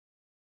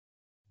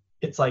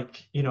it's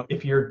like,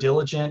 if you're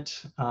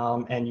diligent,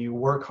 and you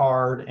work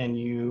hard and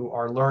you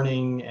are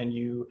learning and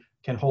you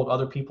can hold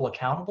other people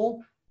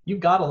accountable, you've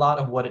got a lot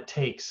of what it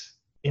takes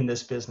in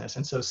this business.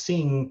 And so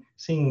seeing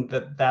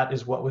that that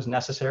is what was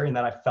necessary and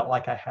that I felt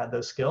like I had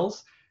those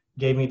skills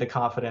gave me the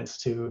confidence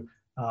to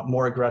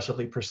more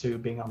aggressively pursue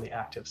being on the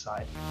active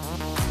side.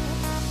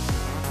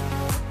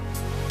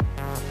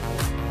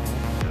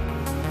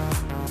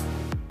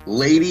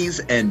 Ladies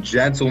and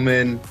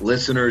gentlemen,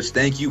 listeners,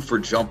 thank you for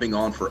jumping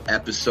on for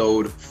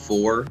episode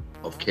 4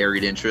 of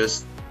Carried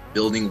Interest,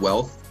 Building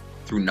Wealth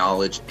Through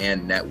Knowledge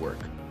and Network.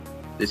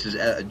 This is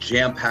a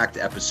jam-packed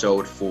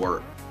episode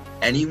for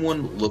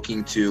anyone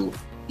looking to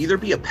either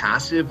be a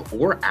passive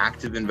or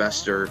active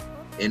investor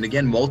in,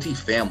 again,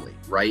 multifamily,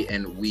 right?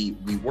 And we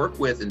work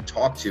with and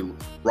talk to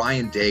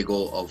Ryan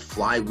Daigle of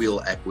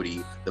Flywheel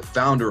Equity, the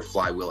founder of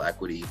Flywheel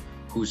Equity,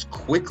 who's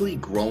quickly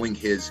growing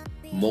his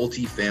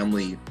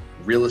multifamily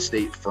real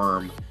estate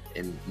firm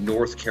in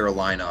North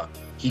Carolina.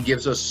 He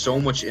gives us so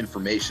much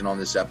information on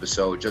this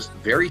episode, just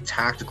very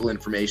tactical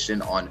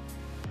information on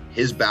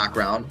his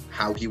background,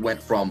 how he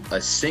went from a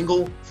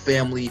single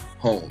family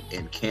home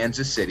in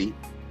Kansas City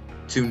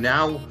to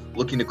now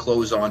looking to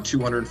close on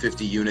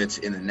 250 units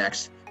in the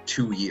next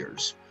 2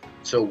 years.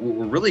 So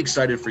we're really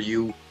excited for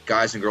you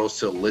guys and girls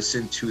to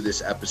listen to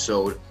this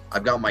episode.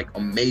 I've got my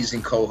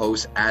amazing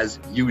co-hosts as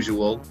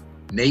usual,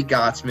 Nate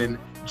Gottsman,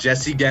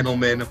 Jesse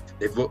Gendelman.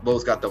 They've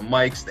both got the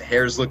mics, the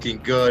hair's looking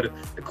good,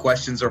 the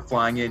questions are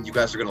flying in. You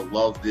guys are going to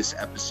love this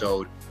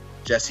episode.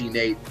 Jesse,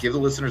 Nate, give the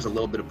listeners a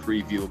little bit of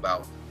preview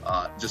about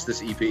just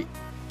this EP.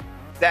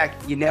 Zach,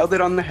 you nailed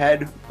it on the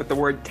head with the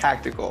word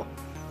tactical.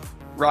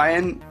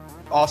 Ryan,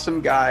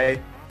 awesome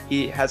guy.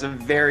 He has a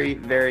very,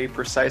 very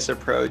precise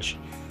approach.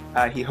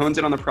 He hones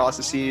in on the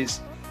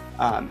processes,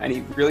 and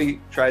he really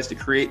tries to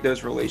create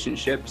those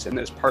relationships and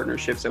those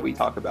partnerships that we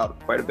talk about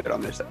quite a bit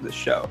on this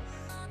show.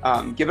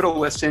 Give it a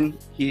listen.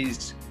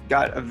 He's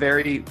got a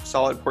very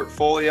solid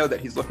portfolio that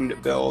he's looking to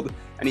build,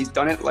 and he's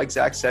done it, like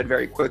Zach said,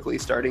 very quickly,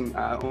 starting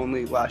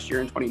only last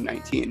year in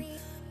 2019.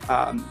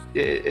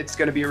 It's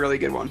going to be a really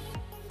good one.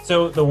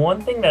 So the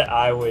one thing that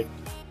I would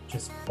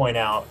just point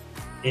out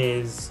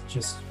is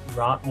just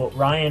what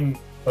Ryan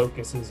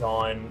focuses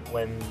on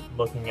when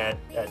looking at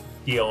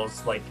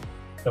deals, like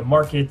the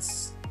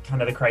markets,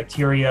 kind of the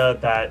criteria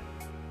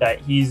that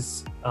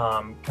he's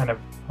kind of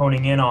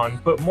honing in on.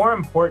 But more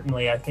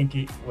importantly, I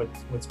think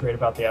what's great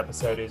about the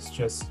episode is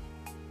just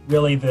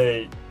really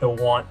the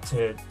want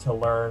to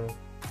learn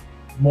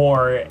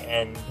more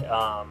and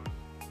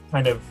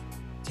kind of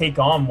take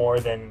on more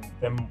than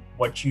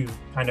what you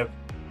kind of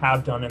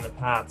have done in the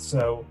past.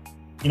 So,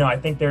 I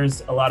think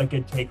there's a lot of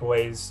good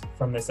takeaways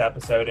from this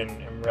episode,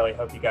 and really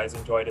hope you guys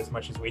enjoyed as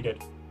much as we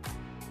did.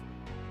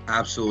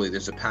 Absolutely.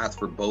 There's a path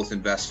for both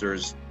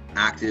investors,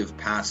 active,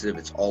 passive.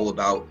 It's all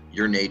about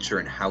your nature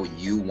and how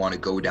you want to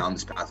go down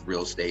this path of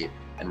real estate.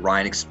 And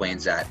Ryan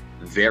explains that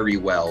very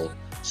well.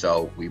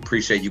 So we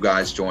appreciate you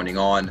guys joining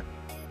on.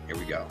 Here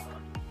we go.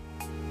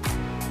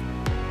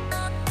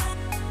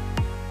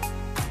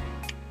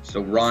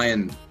 So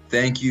Ryan,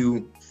 thank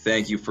you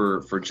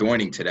for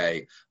joining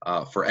today.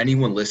 For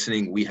anyone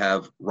listening, we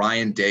have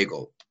Ryan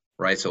Daigle,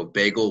 right? So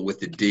bagel with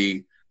the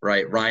D,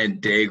 right? Ryan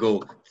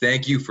Daigle,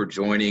 thank you for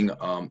joining.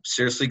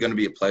 Seriously going to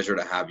be a pleasure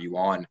to have you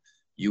on.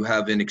 You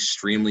have an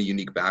extremely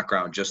unique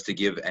background. Just to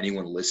give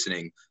anyone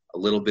listening a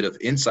little bit of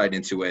insight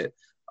into it,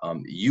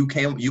 you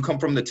come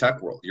from the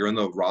tech world. You're in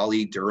the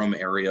Raleigh-Durham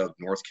area of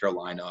North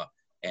Carolina,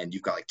 and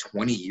you've got like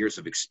 20 years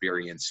of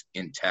experience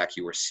in tech.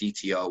 You were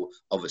CTO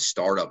of a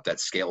startup that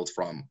scaled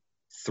from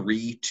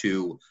 3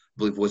 to, I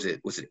believe, was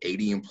it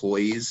 80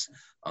 employees?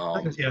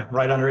 Yeah,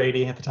 right under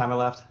 80 at the time I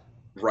left.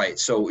 Right.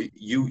 So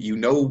you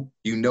know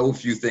a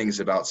few things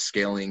about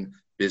scaling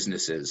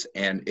businesses,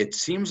 and it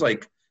seems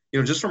like,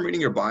 just from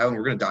reading your bio, and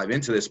we're going to dive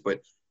into this, but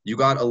you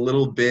got a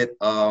little bit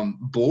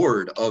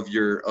bored of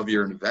your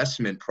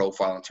investment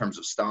profile in terms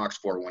of stocks,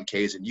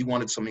 401ks, and you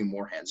wanted something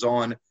more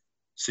hands-on.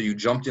 So you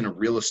jumped into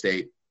real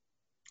estate.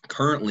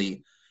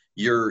 Currently,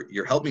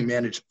 you're helping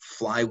manage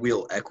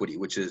Flywheel Equity,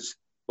 which is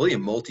really a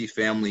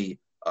multifamily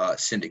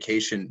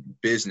syndication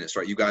business,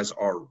 right? You guys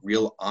are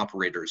real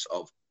operators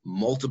of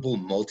multiple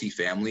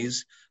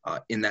multifamilies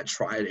in that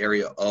triad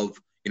area of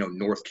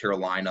North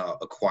Carolina,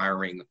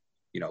 acquiring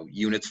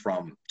units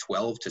from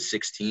 12 to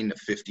 16 to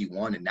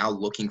 51, and now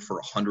looking for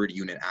 100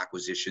 unit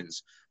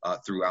acquisitions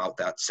throughout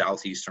that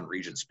southeastern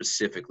region,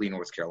 specifically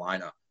North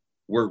Carolina.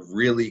 We're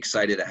really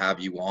excited to have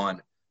you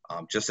on,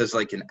 just as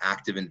like an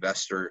active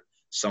investor,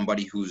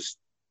 somebody who's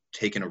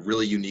taken a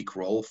really unique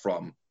role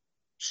from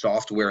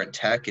software and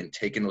tech and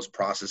taken those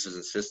processes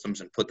and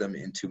systems and put them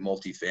into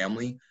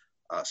multifamily.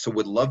 So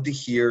would love to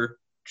hear,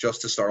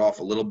 just to start off,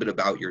 a little bit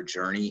about your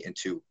journey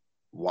into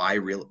why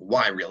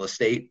real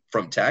estate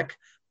from tech,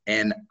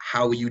 and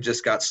how you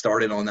just got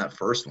started on that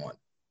first one.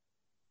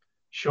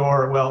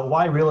 Sure. Well,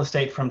 why real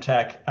estate from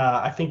tech?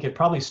 I think it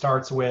probably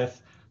starts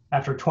with,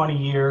 after 20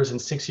 years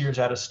and 6 years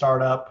at a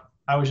startup,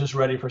 I was just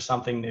ready for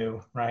something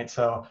new, right?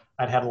 So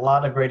I'd had a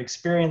lot of great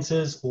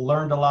experiences,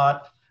 learned a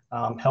lot,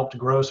 helped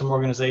grow some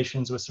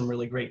organizations with some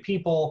really great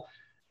people.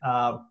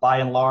 By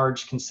and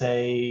large, can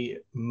say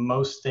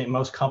most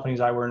companies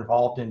I were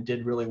involved in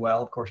did really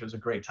well. Of course, it was a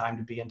great time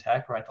to be in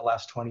tech, right? The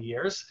last 20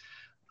 years.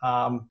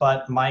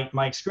 But my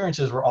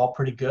experiences were all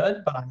pretty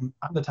good, but I'm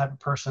the type of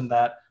person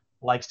that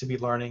likes to be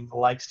learning,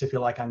 likes to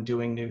feel like I'm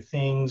doing new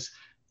things,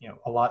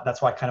 a lot.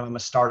 That's why kind of I'm a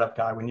startup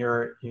guy. When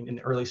you're in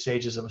the early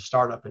stages of a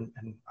startup, and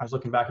I was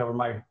looking back over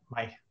my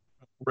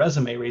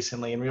resume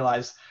recently and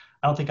realized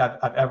I don't think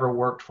I've ever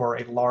worked for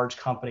a large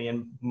company.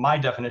 And my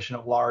definition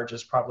of large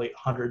is probably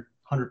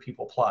 100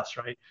 people plus,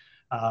 right?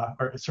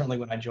 Or certainly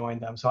when I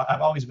joined them. So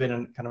I've always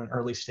been kind of an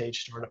early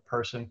stage startup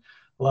person.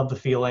 Love the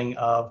feeling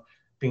of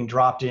being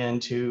dropped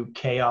into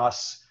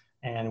chaos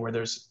and where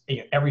there's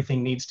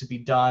everything needs to be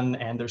done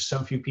and there's so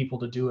few people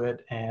to do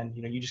it, and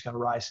you just got to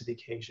rise to the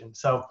occasion.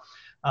 So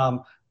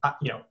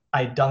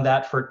I'd done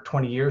that for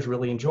 20 years,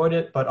 really enjoyed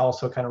it, but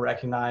also kind of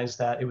recognized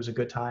that it was a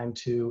good time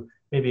to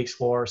maybe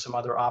explore some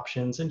other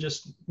options and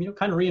just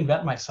kind of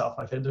reinvent myself.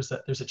 I think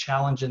there's a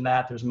challenge in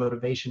that, there's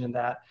motivation in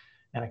that,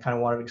 and I kind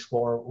of wanted to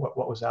explore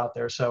what was out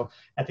there. So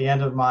at the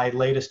end of my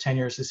latest 10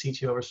 years as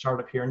CTO of a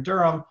startup here in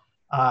Durham,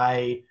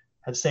 I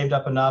had saved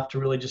up enough to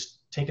really just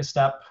take a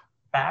step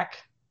back,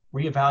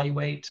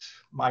 reevaluate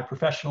my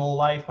professional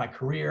life, my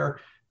career,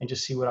 and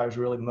just see what I was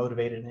really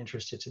motivated and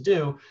interested to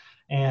do.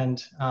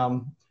 And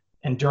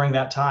during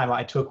that time,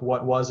 I took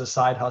what was a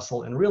side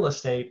hustle in real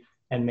estate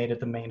and made it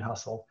the main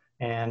hustle.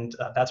 And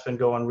that's been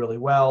going really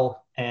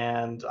well.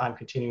 And I'm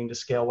continuing to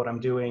scale what I'm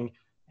doing.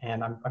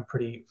 And I'm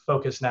pretty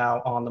focused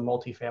now on the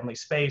multifamily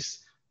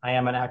space. I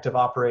am an active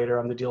operator.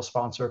 I'm the deal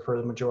sponsor for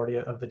the majority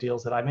of the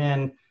deals that I'm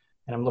in.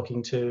 And I'm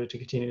looking to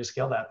continue to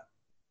scale that.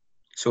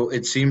 So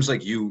it seems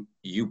like you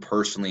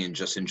personally and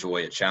just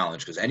enjoy a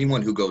challenge, because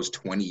anyone who goes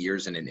 20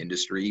 years in an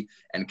industry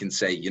and can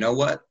say, you know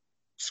what,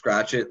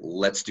 scratch it,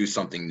 let's do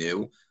something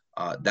new.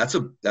 That's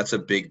a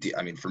big deal.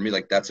 I mean, for me,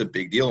 like that's a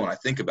big deal when I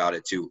think about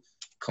it, to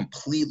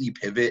completely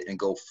pivot and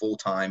go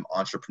full-time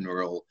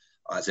entrepreneurial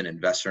as an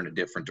investor in a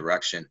different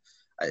direction.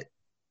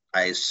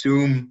 I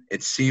assume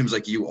it seems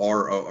like you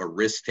are a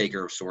risk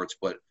taker of sorts,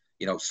 but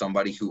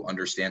somebody who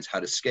understands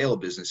how to scale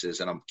businesses.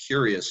 And I'm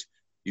curious,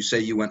 you say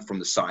you went from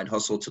the side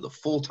hustle to the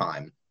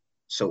full-time.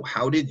 So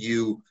how did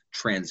you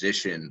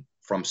transition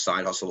from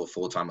side hustle to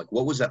full-time? Like,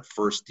 what was that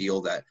first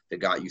deal that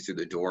got you through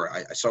the door?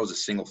 I saw it was a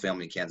single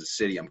family in Kansas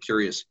City. I'm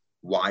curious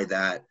why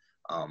that,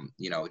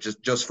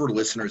 just for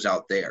listeners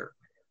out there.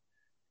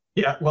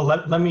 Yeah, well,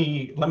 let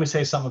me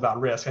say something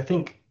about risk. I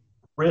think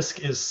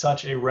risk is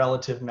such a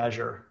relative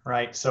measure,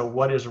 right? So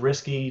what is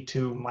risky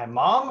to my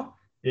mom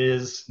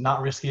is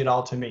not risky at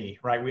all to me,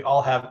 right? We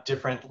all have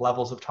different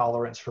levels of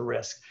tolerance for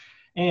risk.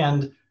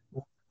 And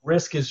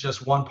risk is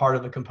just one part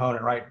of the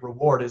component, right?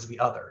 Reward is the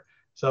other.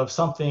 So if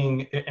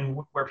something, and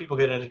where people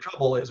get into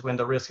trouble is when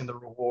the risk and the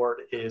reward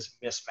is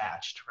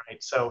mismatched,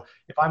 right? So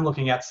if I'm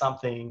looking at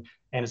something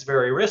and it's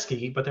very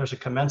risky, but there's a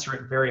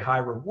commensurate very high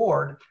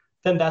reward,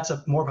 then that's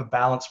more of a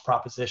balanced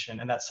proposition.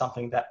 And that's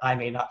something that I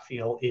may not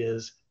feel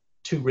is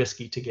too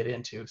risky to get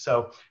into.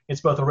 So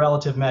it's both a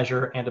relative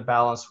measure and a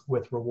balance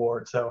with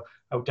reward. So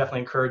I would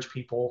definitely encourage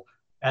people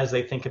as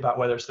they think about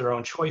whether it's their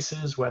own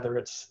choices, whether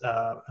it's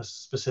a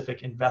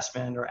specific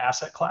investment or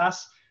asset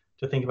class,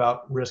 to think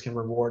about risk and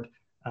reward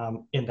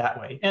in that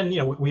way. And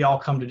we all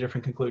come to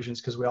different conclusions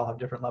because we all have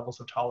different levels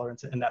of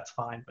tolerance, and that's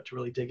fine. But to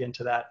really dig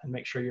into that and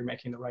make sure you're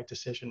making the right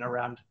decision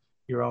around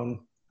your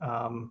own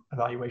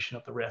evaluation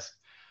of the risk.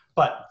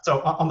 But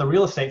so on the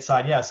real estate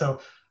side, yeah.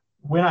 So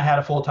when I had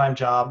a full-time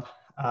job,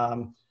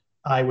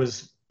 I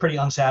was pretty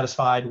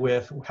unsatisfied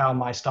with how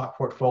my stock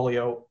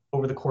portfolio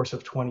over the course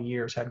of 20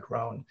 years had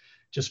grown.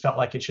 Just felt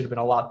like it should have been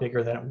a lot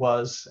bigger than it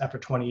was after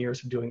 20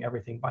 years of doing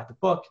everything by the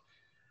book.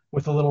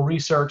 With a little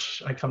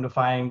research, I come to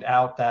find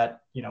out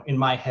that, in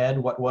my head,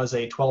 what was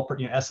a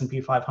 12%,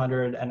 S&P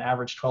 500, an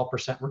average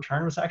 12%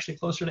 return was actually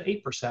closer to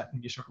 8%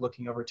 when you start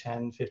looking over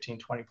 10, 15,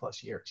 20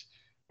 plus years.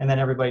 And then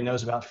everybody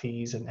knows about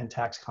fees and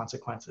tax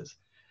consequences.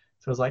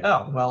 So I was like,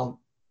 oh,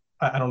 well,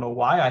 I don't know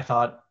why I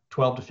thought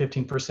 12 to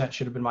 15%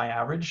 should have been my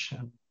average.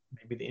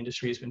 Maybe the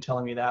industry has been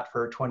telling me that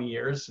for 20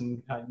 years,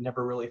 and I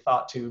never really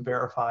thought to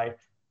verify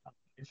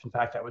if in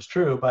fact that was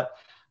true. But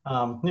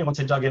once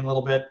I dug in a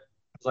little bit,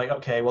 I was like,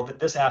 okay, well,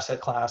 this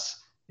asset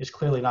class is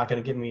clearly not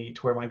going to get me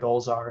to where my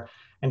goals are.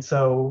 And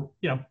so,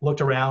 looked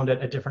around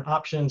at different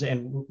options,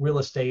 and real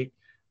estate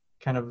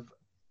kind of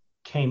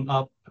came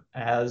up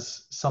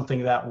as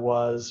something that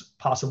was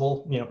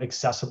possible,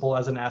 accessible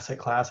as an asset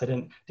class. I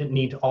didn't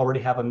need to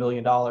already have $1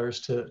 million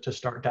to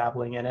start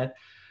dabbling in it.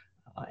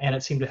 And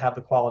it seemed to have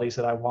the qualities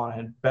that I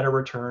wanted: better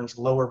returns,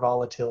 lower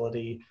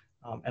volatility,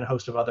 and a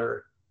host of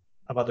other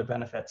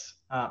benefits.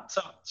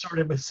 So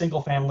started with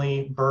single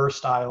family BRRRR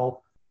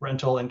style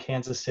rental in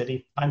Kansas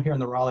City. I'm here in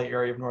the Raleigh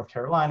area of North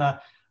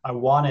Carolina. I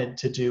wanted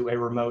to do a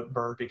remote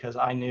BRRRR because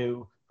I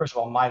knew, first of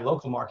all, my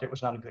local market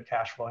was not a good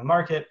cash flowing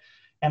market.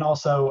 And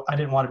also I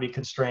didn't want to be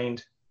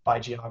constrained by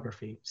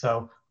geography.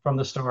 So from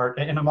the start,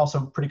 and I'm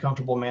also pretty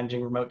comfortable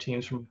managing remote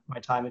teams from my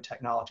time in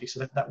technology.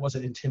 So that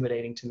wasn't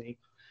intimidating to me.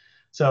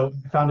 So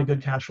I found a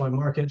good cash flowing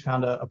market,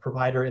 found a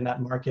provider in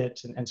that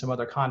market and some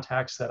other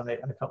contacts that I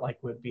felt like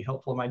would be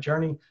helpful in my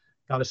journey.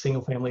 Got a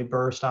single family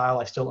BRRRR style.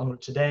 I still own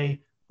it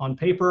today. On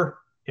paper,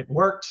 it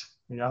worked.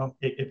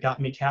 It got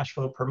me cash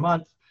flow per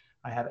month.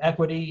 I have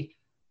equity,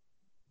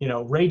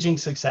 raging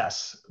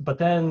success. But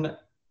then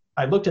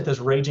I looked at this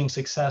raging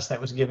success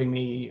that was giving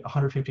me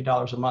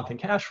 $150 a month in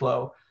cash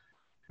flow.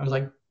 I was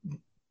like,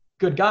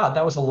 good God,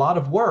 that was a lot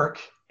of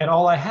work. And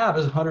all I have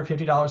is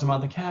 $150 a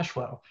month in cash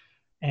flow.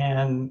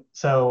 And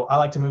so I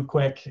like to move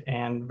quick,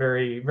 and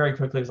very, very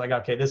quickly was like,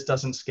 okay, this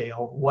doesn't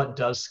scale. What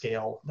does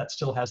scale that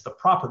still has the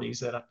properties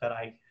that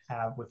I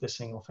have with this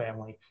single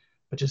family,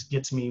 but just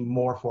gets me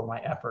more for my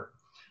effort?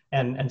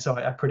 And so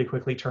I pretty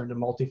quickly turned to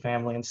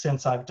multifamily. And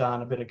since I've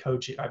done a bit of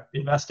coaching, I've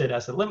invested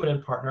as a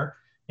limited partner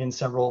in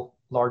several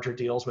larger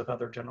deals with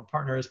other general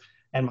partners,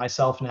 and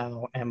myself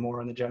now am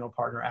more on the general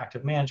partner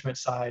active management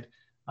side.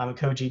 I'm a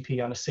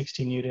co-GP on a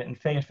 16 unit in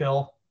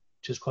Fayetteville,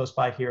 which is close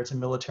by here. It's a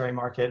military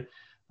market.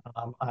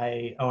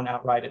 I own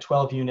outright a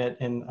 12 unit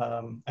in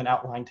an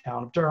outlying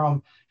town of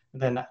Durham.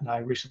 And then I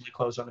recently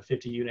closed on a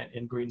 50 unit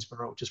in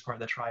Greensboro, which is part of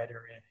the Triad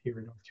area here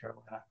in North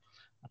Carolina.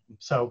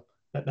 So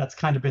that's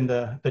kind of been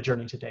the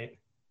journey to date.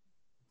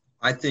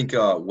 I think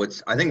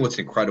what's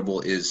incredible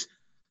is,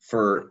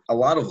 for a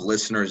lot of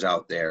listeners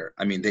out there,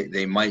 I mean,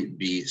 they might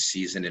be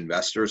seasoned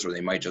investors or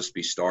they might just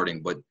be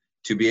starting, but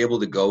to be able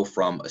to go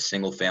from a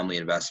single family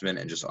investment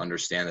and just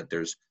understand that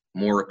there's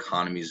more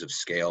economies of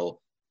scale,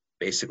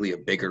 basically a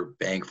bigger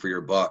bang for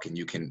your buck, and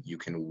you can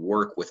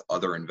work with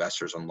other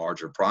investors on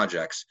larger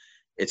projects.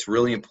 It's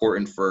really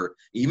important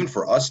even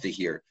for us to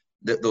hear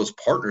that those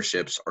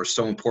partnerships are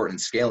so important in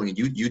scaling. And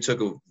you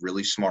took a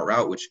really smart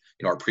route, which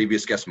our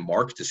previous guest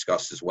Mark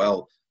discussed as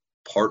well,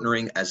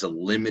 partnering as a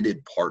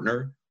limited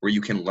partner where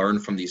you can learn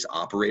from these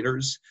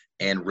operators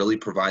and really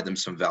provide them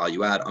some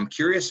value add. I'm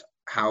curious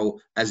how,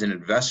 as an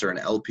investor, an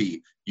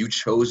LP, you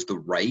chose the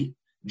right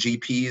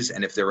GPs,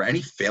 and if there were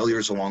any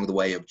failures along the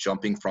way of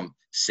jumping from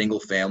single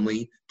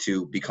family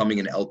to becoming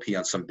an LP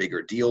on some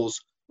bigger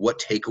deals, what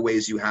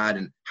takeaways you had,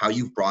 and how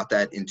you've brought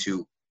that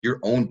into your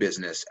own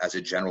business as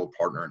a general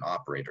partner and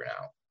operator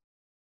now.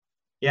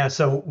 Yeah,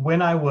 so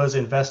when I was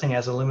investing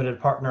as a limited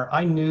partner,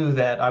 I knew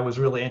that I was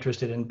really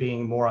interested in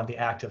being more on the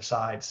active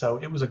side. So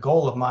it was a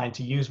goal of mine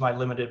to use my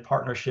limited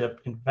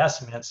partnership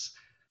investments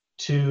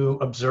to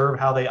observe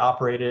how they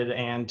operated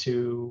and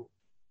to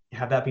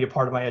have that be a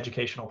part of my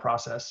educational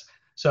process.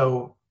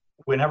 So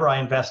whenever I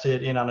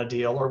invested in on a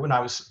deal, or when I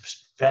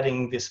was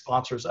vetting the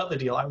sponsors of the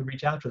deal, I would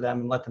reach out to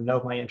them and let them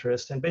know my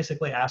interest and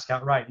basically ask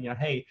outright,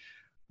 hey,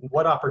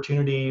 what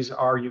opportunities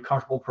are you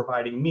comfortable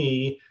providing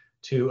me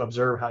to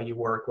observe how you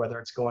work, whether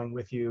it's going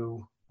with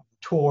you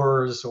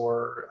tours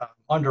or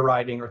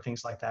underwriting or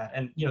things like that.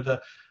 And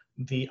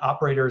the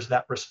operators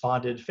that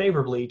responded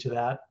favorably to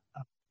that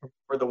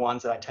were the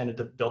ones that I tended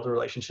to build the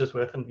relationships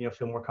with and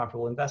feel more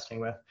comfortable investing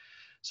with.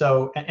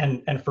 So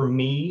and for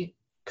me,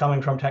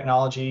 coming from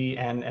technology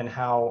and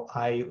how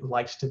I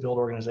liked to build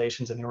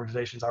organizations, and the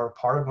organizations I were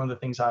part of, one of the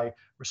things I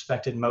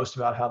respected most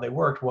about how they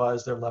worked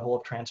was their level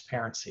of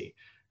transparency.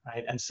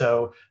 Right? And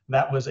so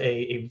that was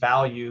a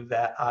value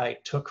that I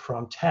took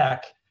from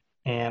tech,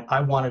 and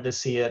I wanted to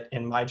see it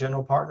in my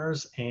general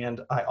partners. And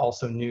I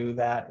also knew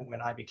that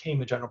when I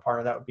became a general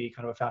partner, that would be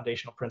kind of a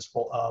foundational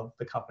principle of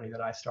the company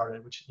that I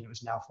started, which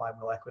is now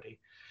Flywheel Equity.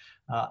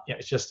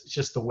 It's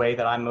just the way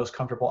that I'm most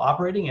comfortable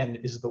operating, and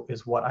is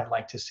what I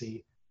like to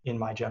see in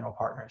my general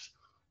partners.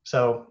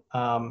 So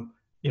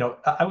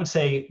I would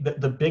say that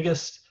the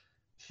biggest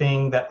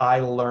thing that I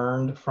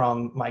learned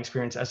from my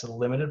experience as a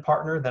limited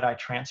partner that I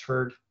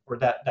transferred, or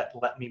that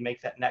let me make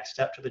that next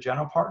step to the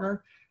general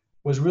partner,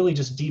 was really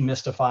just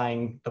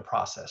demystifying the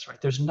process,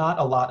 right? There's not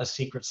a lot of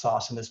secret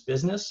sauce in this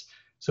business.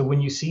 So when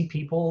you see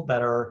people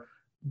that are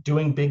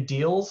doing big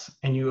deals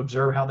and you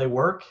observe how they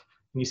work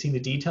and you see the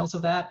details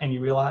of that and you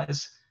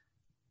realize,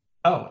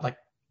 oh, like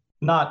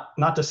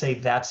not to say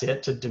that's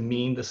it, to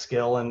demean the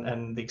skill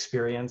and the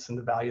experience and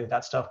the value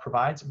that stuff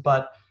provides,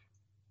 but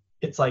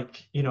it's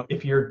like,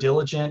 if you're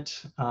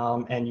diligent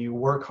and you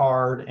work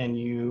hard and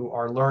you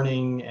are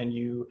learning and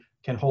you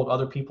can hold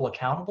other people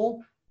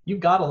accountable, you've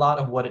got a lot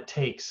of what it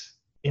takes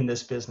in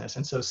this business.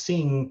 And so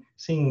seeing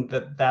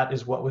that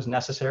is what was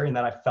necessary and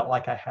that I felt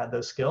like I had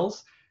those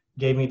skills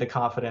gave me the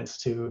confidence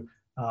to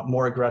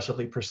more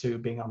aggressively pursue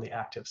being on the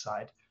active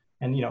side.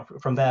 And,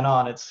 from then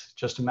on, it's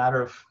just a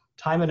matter of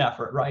time and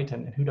effort, right?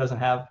 And who doesn't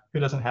have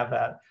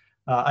that?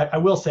 I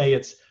will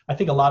say I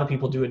think a lot of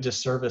people do a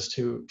disservice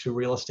to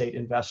real estate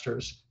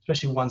investors,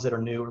 especially ones that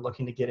are new or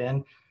looking to get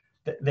in.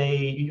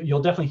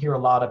 You'll definitely hear a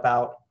lot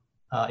about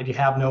if you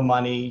have no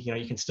money,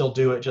 you can still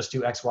do it, just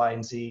do X, Y,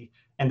 and Z.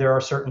 And there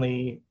are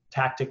certainly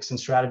tactics and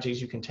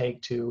strategies you can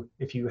take to,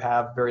 if you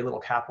have very little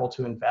capital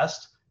to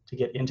invest, to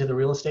get into the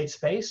real estate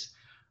space.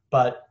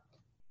 But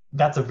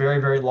that's a very,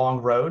 very long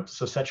road.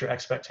 So set your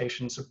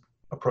expectations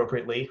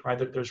appropriately, right?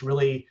 There's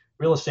really,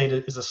 real estate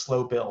is a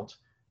slow build.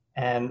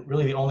 And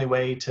really the only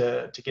way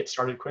to get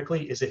started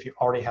quickly is if you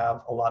already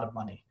have a lot of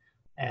money.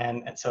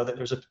 And so that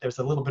there's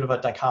a little bit of a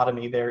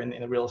dichotomy there in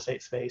the real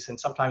estate space. And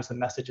sometimes the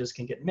messages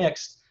can get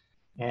mixed,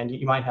 and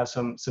you might have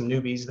some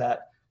newbies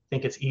that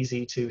think it's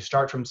easy to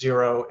start from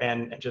zero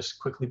and just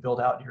quickly build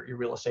out your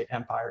real estate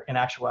empire. In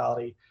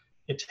actuality,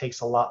 it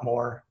takes a lot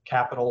more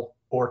capital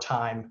or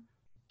time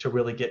to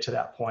really get to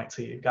that point.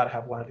 So you've got to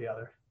have one or the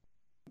other.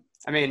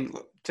 I mean,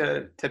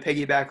 to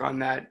piggyback on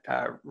that,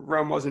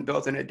 Rome wasn't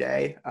built in a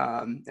day,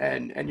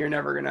 and you're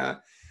never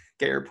gonna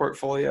get your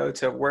portfolio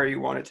to where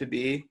you want it to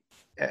be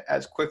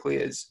as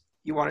quickly as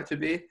you want it to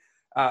be.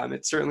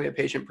 It's certainly a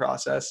patient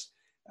process,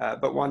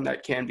 but one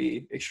that can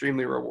be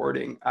extremely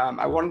rewarding.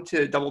 I wanted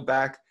to double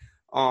back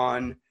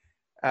on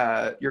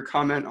your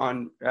comment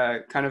on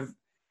kind of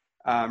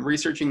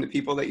researching the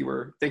people that you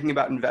were thinking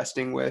about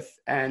investing with,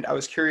 and I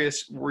was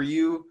curious, were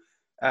you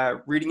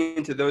reading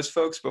into those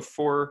folks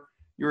before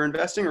you were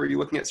investing, or were you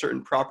looking at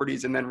certain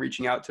properties and then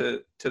reaching out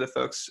to the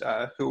folks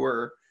who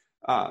were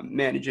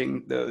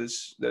managing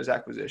those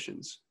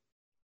acquisitions?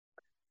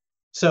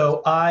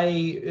 So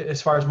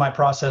as far as my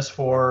process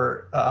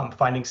for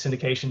finding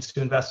syndications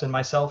to invest in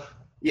myself.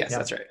 Yes, yeah.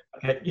 That's right.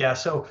 Okay. Yeah.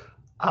 So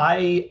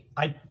I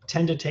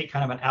tend to take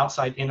kind of an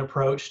outside in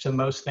approach to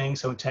most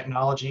things. So in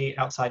technology,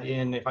 outside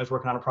in, if I was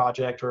working on a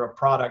project or a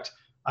product,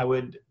 I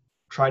would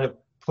try to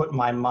put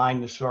my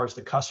mind as far as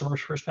the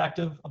customer's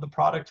perspective of the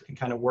product and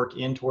kind of work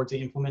in towards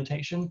the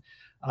implementation.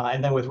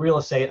 And then with real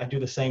estate, I do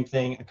the same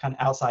thing, kind of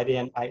outside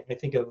in. I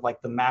think of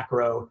like the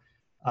macro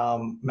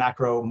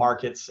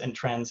markets and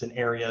trends and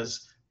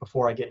areas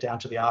before I get down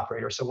to the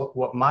operator. So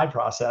what my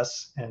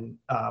process and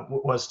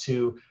was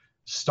to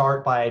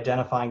start by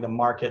identifying the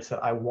markets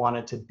that I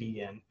wanted to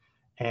be in.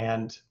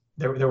 And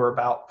there were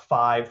about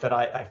 5 that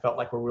I felt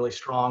like were really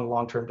strong.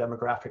 Long-term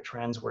demographic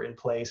trends were in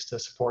place to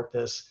support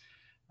this,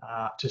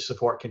 to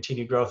support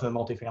continued growth in the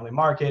multifamily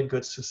market,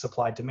 good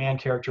supply-demand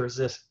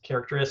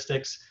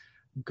characteristics,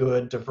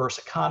 good diverse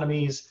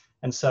economies.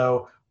 And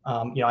so,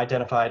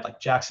 identified like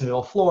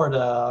Jacksonville,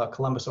 Florida,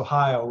 Columbus,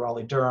 Ohio,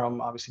 Raleigh,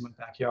 Durham, obviously my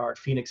backyard,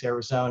 Phoenix,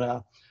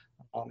 Arizona,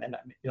 and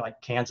like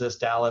Kansas,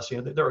 Dallas.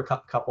 There were a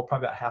couple,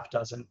 probably about half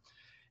dozen.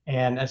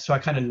 And so I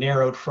kind of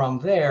narrowed from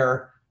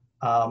there,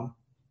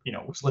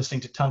 was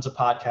listening to tons of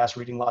podcasts,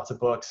 reading lots of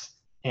books.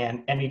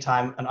 And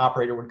anytime an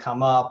operator would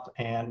come up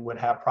and would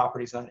have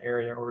properties in an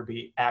area or would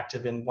be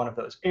active in one of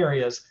those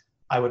areas,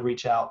 I would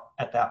reach out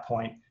at that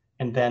point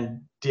and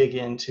then dig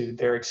into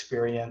their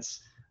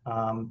experience,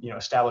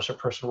 establish a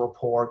personal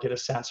rapport, get a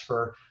sense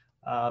for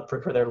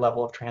their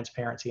level of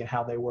transparency and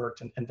how they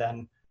worked. And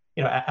then,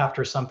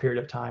 after some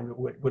period of time,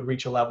 would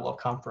reach a level of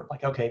comfort.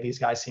 Like, okay, these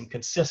guys seem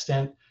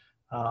consistent.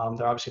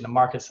 They're obviously in the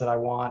markets that I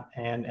want,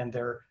 and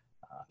their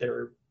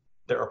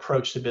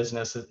approach to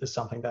business is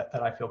something that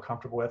I feel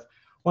comfortable with.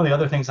 One of the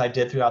other things I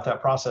did throughout that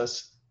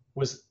process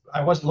was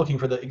I wasn't looking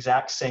for the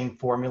exact same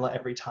formula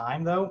every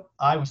time, though.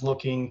 I was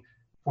looking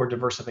for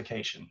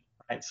diversification,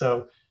 right?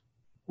 So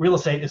real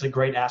estate is a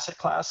great asset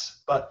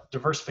class, but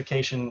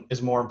diversification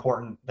is more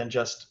important than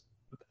just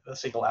a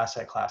single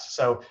asset class.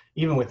 So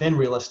even within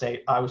real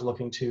estate, I was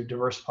looking to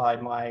diversify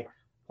my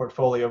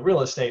portfolio of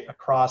real estate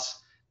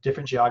across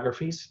different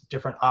geographies,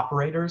 different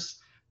operators,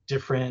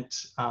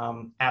 different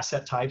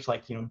asset types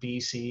like B,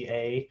 C,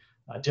 A,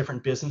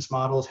 different business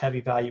models,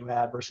 heavy value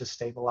add versus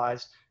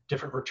stabilized,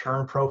 different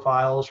return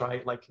profiles,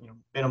 right? Like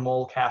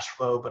minimal cash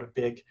flow, but a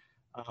big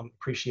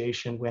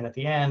appreciation win at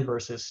the end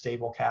versus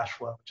stable cash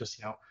flow,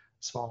 just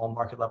small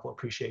market level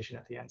appreciation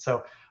at the end.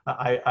 So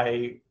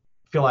I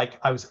feel like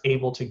I was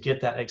able to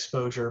get that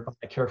exposure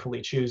by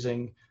carefully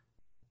choosing,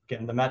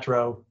 again, the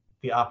metro,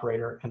 the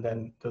operator, and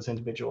then those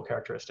individual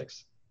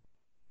characteristics.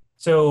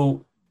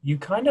 So you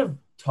kind of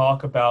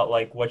talk about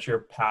like what your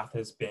path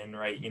has been,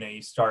 right?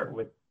 You start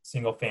with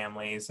single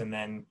families and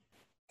then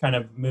kind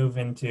of move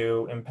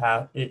into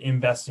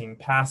investing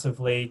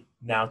passively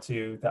now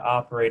to the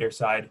operator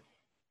side.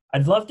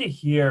 I'd love to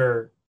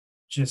hear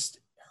just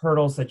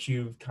hurdles that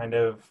you've kind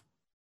of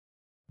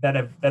that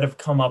have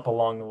come up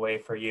along the way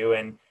for you,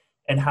 and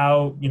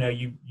how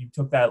you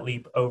took that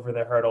leap over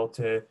the hurdle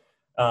to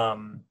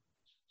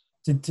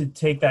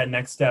take that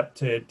next step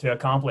to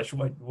accomplish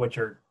what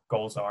your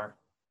goals are.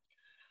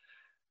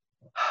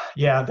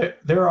 Yeah,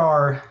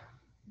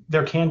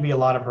 there can be a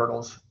lot of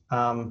hurdles.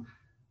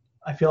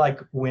 I feel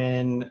like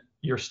when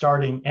you're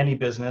starting any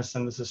business,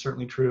 and this is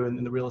certainly true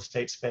in the real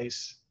estate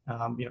space,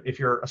 if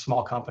you're a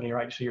small company,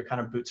 right, so you're kind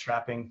of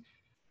bootstrapping,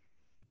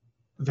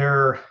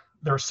 there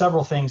are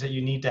several things that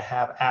you need to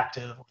have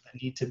active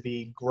that need to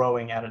be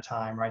growing at a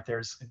time, right?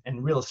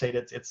 In real estate,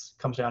 it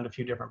comes down to a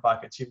few different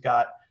buckets. You've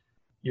got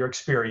your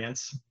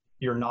experience,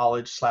 your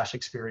knowledge /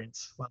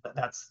 experience. Well,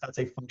 that's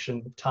a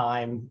function of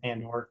time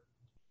and or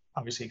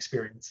obviously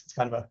experience. It's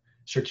kind of a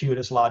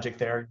circuitous logic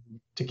there.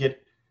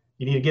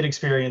 You need to get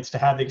experience to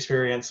have the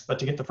experience, but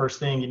to get the first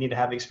thing, you need to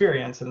have the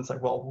experience. And it's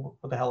like, well,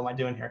 what the hell am I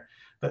doing here?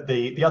 But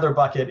the other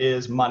bucket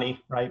is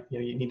money, right?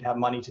 You need to have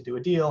money to do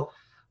a deal.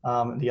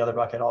 The other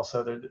bucket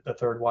also, the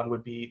third one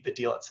would be the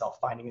deal itself,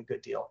 finding a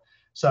good deal.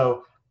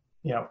 So,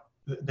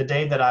 the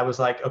day that I was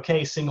like,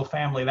 okay, single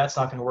family, that's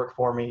not going to work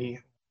for me.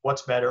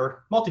 what's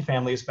better?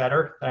 Multifamily is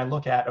better. Then I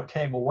look at,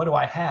 okay, well, what do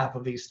I have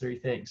of these three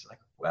things? Like,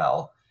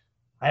 well,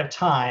 I have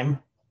time,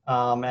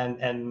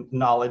 and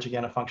knowledge,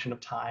 again, a function of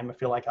time. I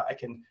feel like I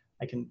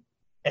can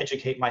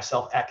educate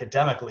myself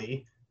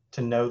academically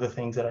to know the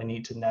things that I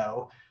need to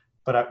know,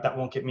 but that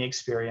won't get me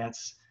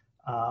experience.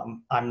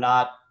 I'm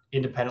not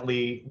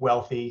independently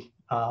wealthy.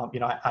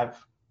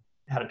 I've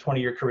had a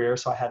 20-year career,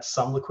 so I had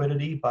some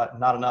liquidity, but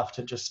not enough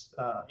to just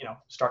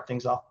start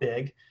things off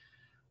big.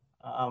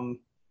 And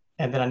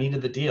then I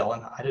needed the deal,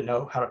 and I didn't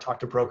know how to talk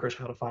to brokers,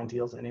 how to find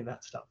deals, any of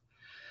that stuff.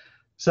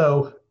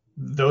 So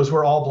those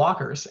were all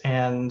blockers.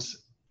 And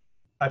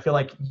I feel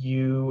like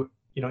in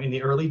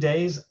the early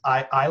days,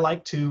 I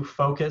like to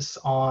focus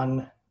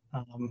on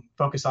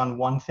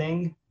one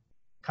thing,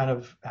 kind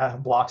of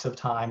have blocks of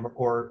time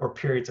or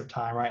periods of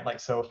time, right? Like,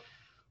 so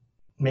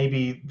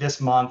maybe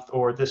this month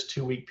or this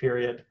 2-week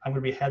period, I'm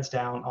going to be heads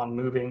down on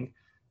moving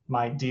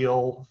my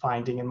deal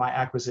finding and my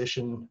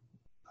acquisition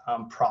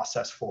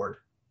process forward.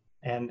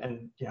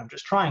 And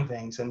just trying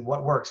things and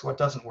what works, what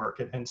doesn't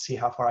work, and see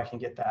how far I can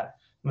get that.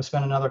 I'm gonna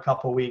spend another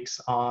couple of weeks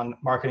on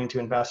marketing to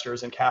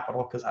investors and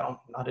capital, because I'm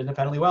not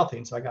independently wealthy,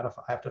 and so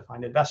I have to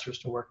find investors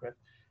to work with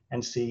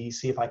and see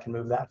if I can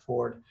move that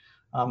forward.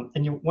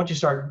 Once you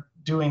start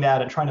doing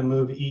that and trying to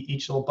move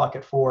each little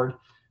bucket forward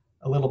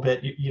a little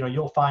bit,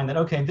 you'll find that,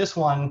 okay, this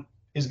one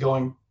is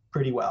going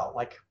pretty well.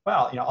 Like,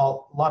 wow,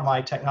 a lot of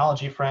my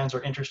technology friends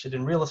are interested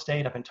in real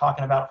estate. I've been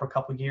talking about it for a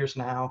couple of years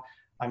now.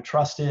 I'm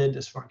trusted.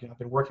 I've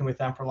been working with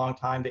them for a long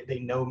time. They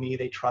know me,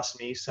 they trust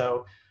me.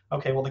 So,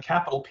 okay, well, the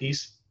capital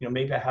piece,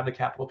 maybe I have the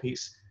capital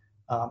piece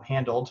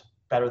handled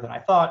better than I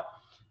thought.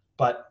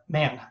 But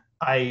man,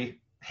 I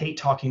hate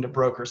talking to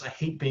brokers. I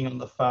hate being on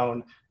the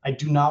phone. I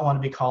do not want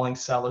to be calling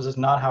sellers. It's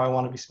not how I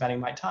want to be spending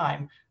my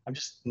time. I'm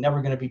just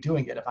never going to be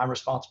doing it if I'm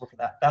responsible for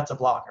that. That's a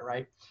blocker,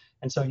 right?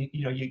 And so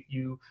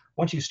you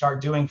once you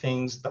start doing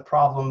things, the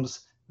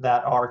problems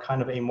that are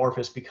kind of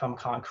amorphous become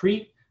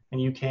concrete,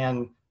 and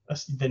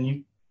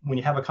when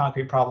you have a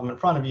concrete problem in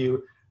front of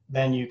you,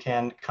 then you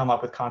can come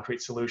up with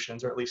concrete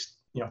solutions, or at least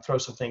throw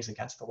some things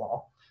against the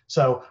wall.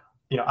 So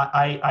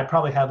I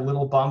probably had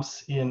little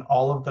bumps in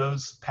all of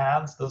those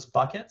paths, those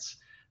buckets.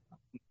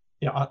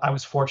 I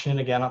was fortunate,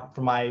 again,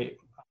 for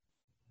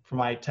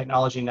my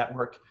technology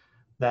network,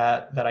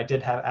 that I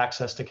did have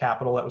access to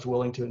capital that was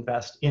willing to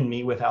invest in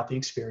me without the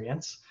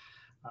experience.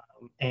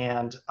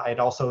 And I had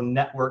also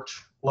networked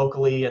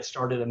locally. It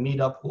started a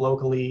meetup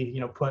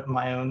locally, put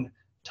my own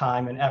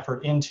time and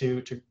effort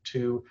into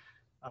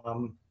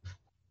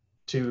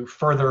to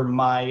further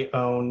my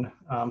own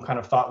kind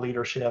of thought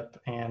leadership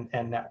and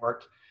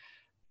network.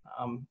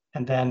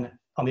 And then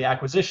on the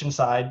acquisition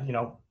side,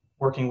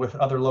 working with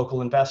other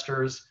local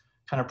investors,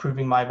 kind of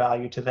proving my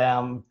value to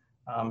them,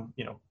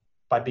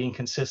 by being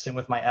consistent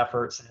with my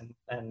efforts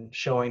and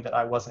showing that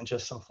I wasn't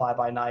just some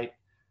fly-by-night,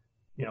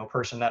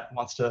 person that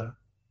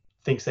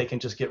thinks they can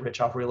just get rich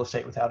off real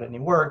estate without any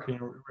work.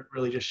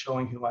 Really just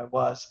showing who I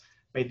was,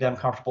 made them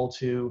comfortable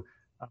to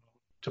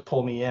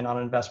pull me in on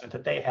an investment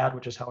that they had,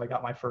 which is how I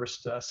got my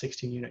first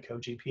 16-unit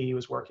co-GP.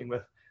 Was working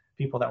with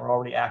people that were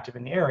already active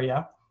in the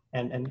area,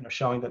 and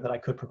showing that I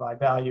could provide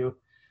value.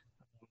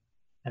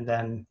 And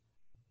then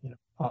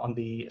on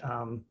the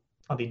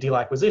deal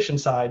acquisition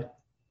side,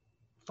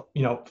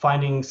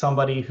 finding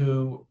somebody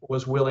who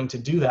was willing to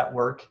do that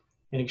work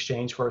in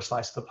exchange for a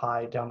slice of the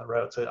pie down the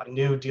road. So I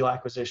knew deal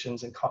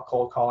acquisitions and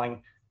cold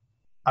calling,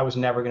 I was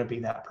never going to be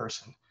that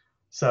person.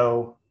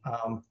 So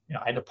I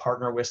had to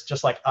partner with,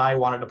 just like I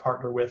wanted to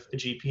partner with a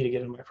GP to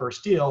get in my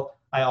first deal,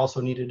 I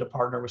also needed to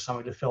partner with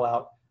somebody to fill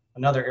out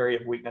another area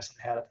of weakness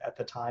I had at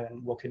the time,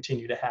 and will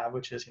continue to have,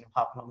 which is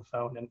hopping on the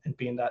phone and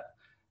being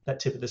that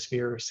tip of the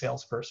spear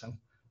salesperson.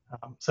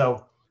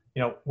 So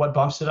what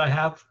bumps did I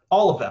have?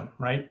 All of them,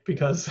 right?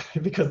 Because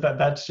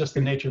that's just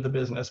the nature of the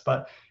business.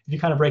 But if you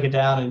kind of break it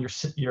down and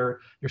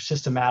you're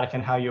systematic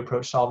in how you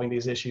approach solving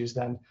these issues,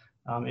 then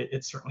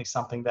it's certainly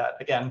something that,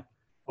 again,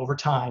 over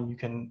time you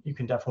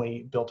can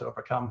definitely build to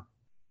overcome.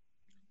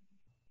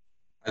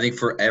 I think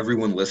for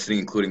everyone listening,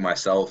 including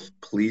myself,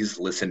 please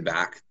listen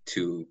back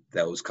to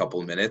those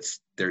couple of minutes.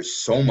 There's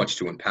so much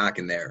to unpack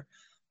in there.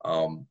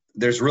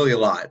 There's really a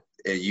lot.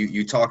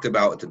 You talked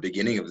about at the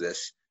beginning of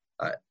this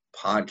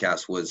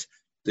podcast was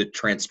the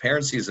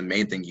transparency is the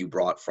main thing you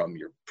brought from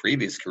your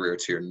previous career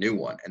to your new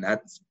one. And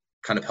that's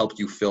kind of helped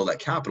you fill that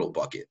capital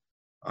bucket.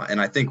 And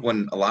I think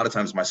when a lot of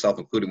times, myself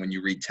included, when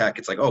you read tech,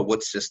 it's like, oh,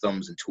 what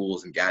systems and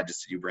tools and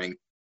gadgets did you bring?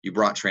 You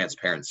brought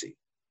transparency,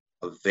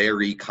 a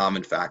very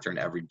common factor in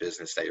every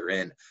business that you're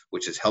in,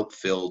 which has helped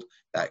fill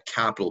that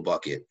capital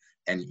bucket.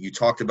 And you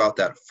talked about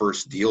that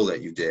first deal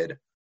that you did.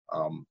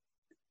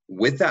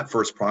 With that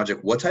first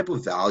project, what type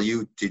of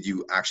value did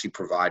you actually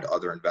provide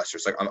other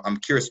investors? Like, I'm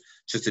curious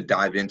just to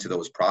dive into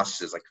those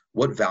processes. Like,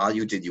 what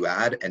value did you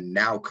add? And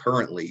now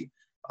currently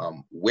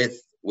with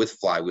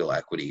Flywheel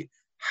Equity,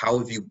 how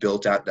have you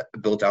built out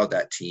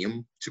that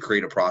team to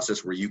create a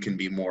process where you can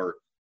be more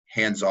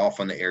hands off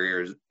on the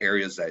areas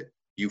that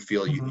you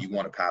feel you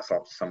want to pass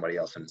off to somebody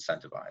else and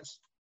incentivize?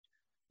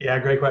 Yeah,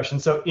 great question.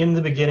 So in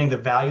the beginning, the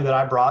value that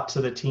I brought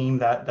to the team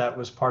that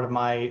was part of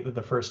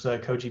the first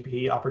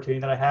co-GP opportunity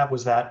that I had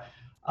was that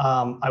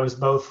I was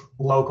both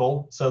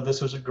local. So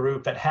this was a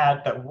group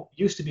that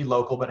used to be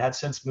local, but had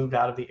since moved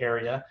out of the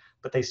area,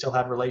 but they still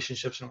had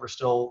relationships and were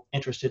still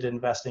interested in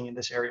investing in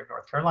this area of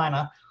North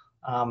Carolina.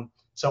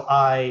 So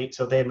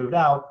they had moved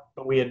out,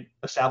 but we had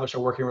established a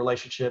working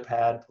relationship,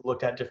 had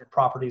looked at different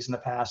properties in the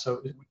past.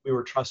 So we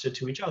were trusted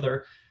to each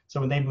other.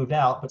 So when they moved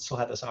out, but still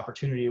had this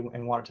opportunity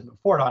and wanted to move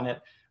forward on it,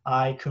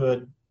 I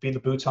could be the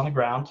boots on the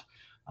ground.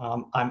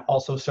 I'm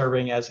also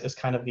serving as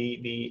kind of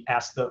the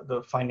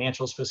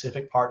financial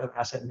specific part of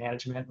asset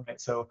management, right?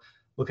 So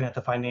looking at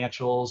the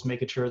financials,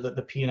 making sure that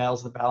the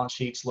P&Ls, the balance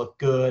sheets look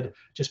good,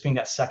 just being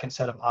that second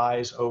set of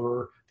eyes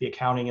over the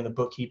accounting and the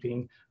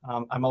bookkeeping.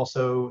 I'm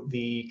also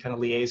the kind of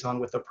liaison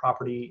with the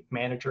property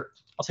manager.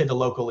 I'll say the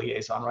local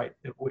liaison, right?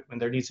 When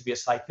there needs to be a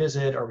site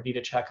visit or we need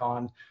to check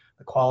on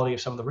the quality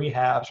of some of the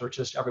rehabs, or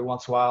just every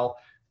once in a while,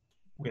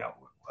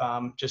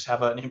 just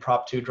have an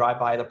impromptu drive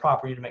by the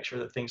property to make sure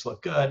that things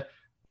look good,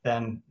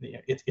 then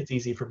it's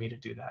easy for me to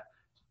do that.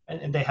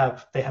 And they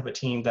have a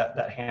team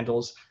that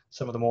handles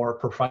some of the more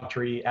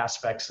perfunctory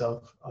aspects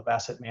of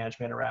asset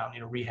management around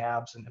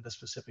rehabs and the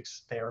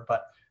specifics there.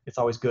 But it's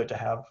always good to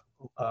have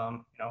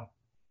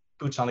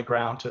boots on the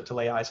ground to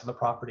lay eyes on the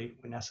property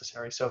when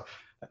necessary. So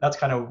that's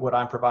kind of what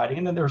I'm providing.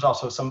 And then there's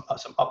also some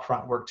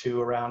upfront work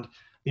too around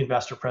the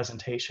investor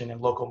presentation and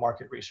local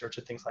market research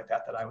and things like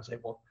that I was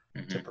able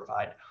to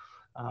provide.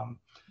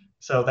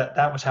 So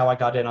that was how I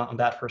got in on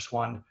that first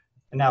one.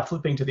 And now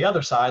flipping to the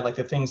other side, like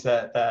the things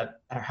that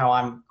are how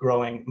I'm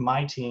growing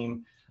my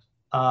team,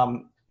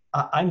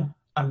 I'm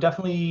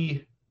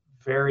definitely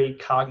very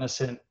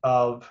cognizant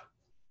of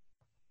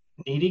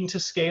needing to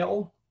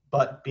scale,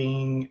 but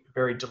being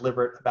very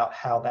deliberate about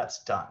how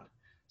that's done.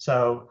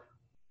 So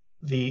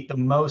the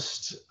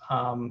most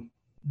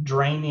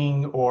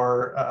draining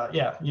or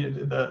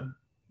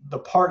the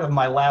part of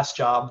my last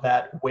job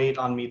that weighed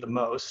on me the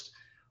most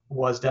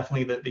was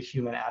definitely the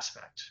human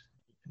aspect.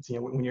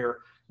 When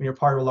you're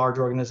part of a large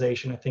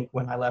organization, I think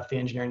when I left the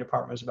engineering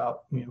department, it was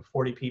about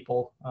 40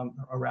 people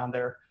around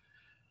there.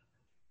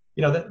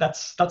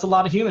 That's a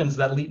lot of humans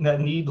that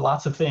need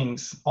lots of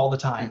things all the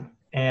time.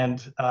 And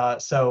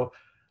so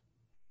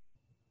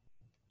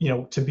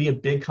to be a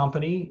big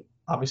company,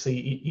 obviously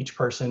each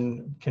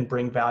person can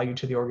bring value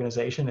to the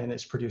organization and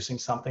is producing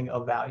something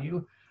of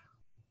value.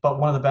 But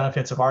one of the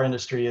benefits of our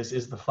industry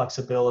is the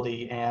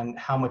flexibility and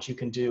how much you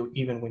can do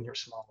even when you're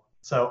small.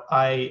 So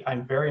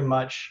I'm very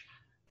much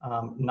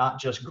not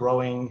just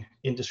growing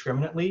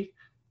indiscriminately.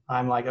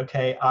 I'm like,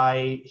 okay,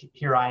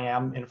 here I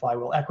am in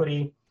Flywheel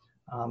Equity.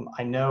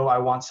 I know I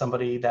want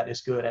somebody that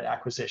is good at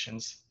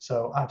acquisitions.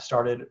 So I've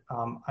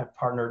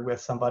partnered with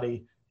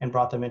somebody and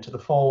brought them into the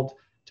fold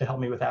to help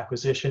me with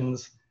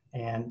acquisitions.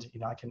 And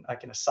I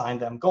can assign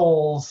them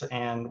goals,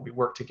 and we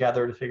work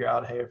together to figure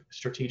out, hey,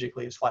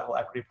 strategically, is Flywheel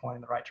Equity pointing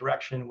in the right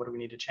direction? What do we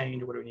need to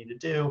change? What do we need to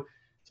do?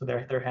 So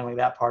they're handling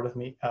that part of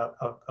me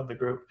of the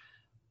group.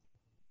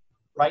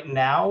 Right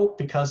now,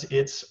 because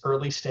it's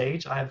early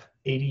stage, I have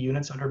 80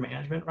 units under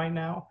management right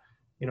now.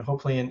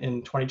 Hopefully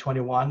in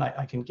 2021,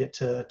 I can get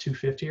to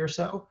 250 or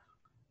so.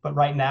 But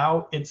right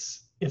now,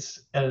 it's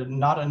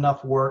not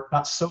enough work,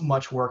 not so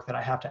much work that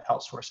I have to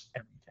outsource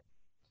everything.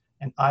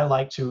 And I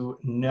like to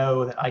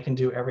know that I can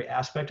do every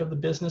aspect of the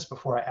business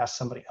before I ask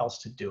somebody else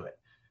to do it.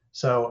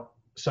 So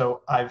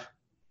I've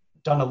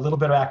done a little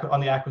bit on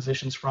the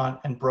acquisitions front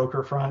and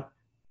broker front.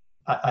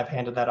 I've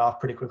handed that off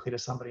pretty quickly to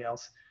somebody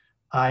else.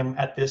 I'm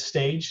at this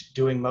stage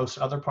doing most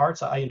other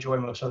parts. I enjoy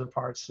most other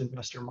parts: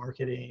 investor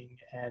marketing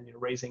and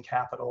raising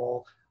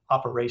capital,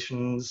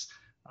 operations,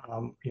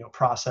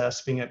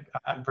 process.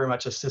 I'm very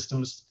much a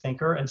systems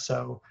thinker, and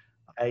so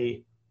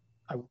I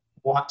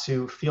want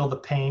to feel the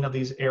pain of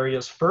these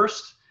areas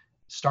first,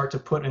 start to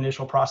put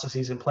initial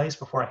processes in place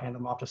before I hand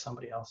them off to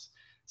somebody else.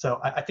 So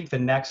I think the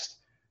next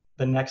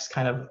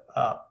kind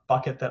of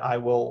bucket that I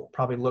will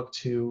probably look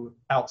to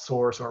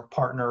outsource or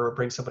partner or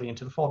bring somebody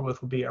into the fold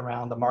with will be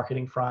around the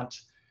marketing front,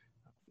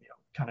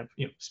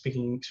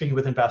 speaking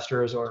with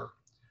investors, or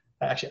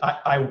actually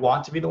I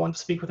want to be the one to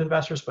speak with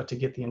investors, but to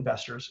get the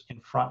investors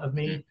in front of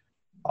me,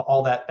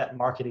 all that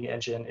marketing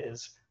engine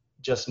is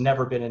just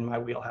never been in my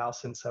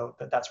wheelhouse. And so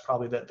that's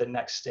probably the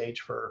next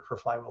stage for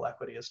Flywheel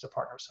Equity, is to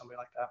partner with somebody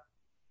like that.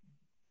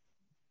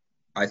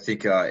 I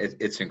think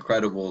it's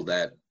incredible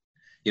that,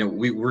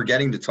 we're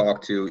getting to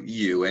talk to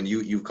you, and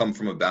you've come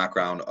from a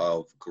background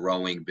of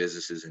growing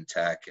businesses in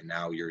tech, and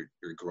now you're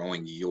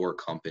growing your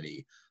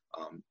company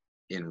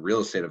in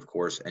real estate, of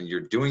course, and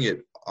you're doing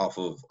it off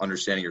of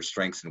understanding your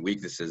strengths and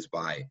weaknesses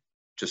by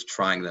just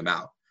trying them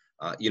out.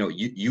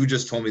 You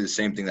just told me the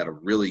same thing that a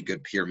really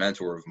good peer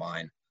mentor of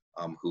mine,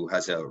 who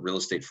has a real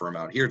estate firm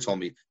out here, told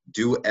me: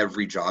 do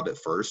every job at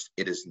first.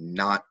 It is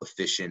not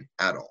efficient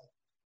at all.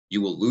 You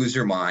will lose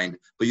your mind,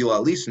 but you'll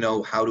at least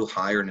know how to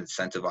hire and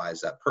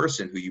incentivize that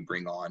person who you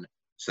bring on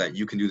so that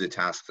you can do the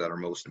tasks that are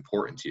most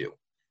important to you.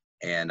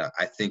 And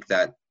I think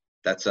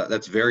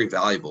that's very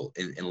valuable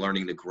in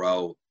learning to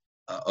grow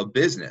a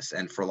business.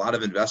 And for a lot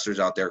of investors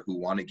out there who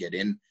want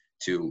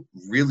to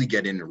really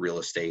get into real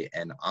estate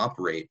and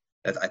operate,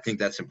 I think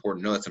that's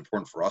important. No, that's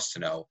important for us to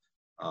know.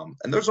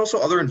 And there's also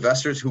other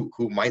investors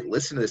who might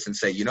listen to this and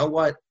say, you know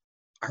what,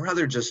 I'd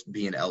rather just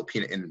be an LP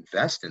and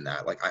invest in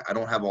that. Like, I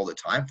don't have all the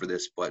time for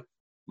this, but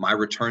my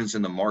returns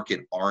in the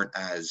market aren't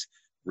as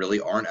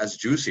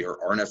juicy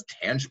or aren't as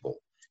tangible.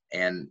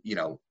 And, you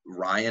know,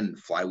 Ryan,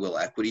 Flywheel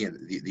Equity, and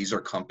these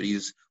are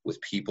companies with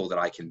people that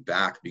I can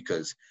back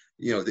because,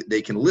 you know,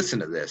 they can listen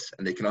to this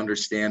and they can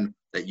understand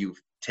that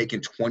you've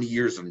taken 20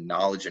 years of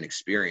knowledge and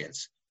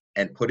experience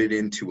and put it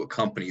into a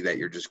company that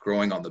you're just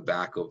growing on the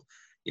back of,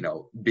 you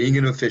know, being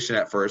inefficient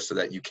at first so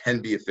that you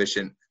can be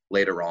efficient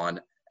later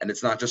on. And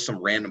it's not just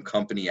some random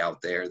company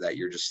out there that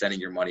you're just sending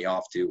your money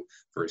off to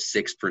for a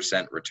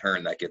 6%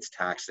 return that gets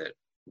taxed at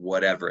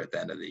whatever at the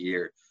end of the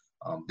year.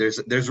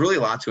 There's really a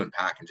lot to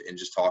unpack in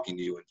just talking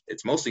to you.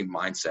 It's mostly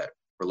mindset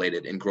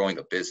related in growing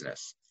a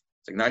business.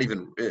 It's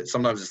like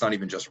sometimes it's not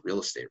even just real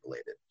estate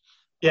related.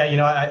 Yeah, you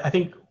know, I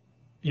think,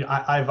 you know,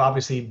 I've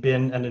obviously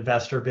been an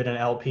investor, been an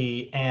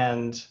LP,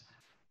 and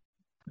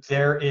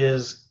there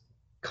is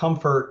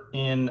comfort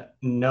in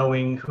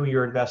knowing who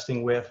you're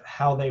investing with,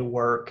 how they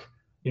work.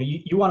 You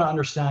know, you want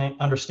to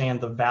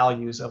understand the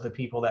values of the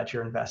people that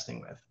you're investing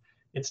with.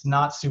 It's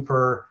not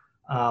super.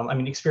 I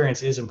mean,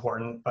 experience is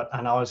important,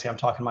 and obviously I'm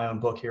talking my own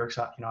book here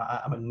because, you know,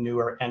 I'm a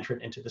newer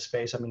entrant into the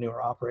space. I'm a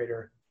newer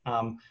operator.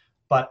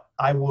 But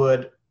I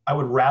would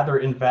rather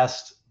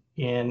invest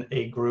in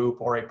a group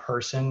or a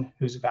person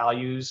whose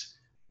values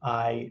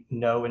I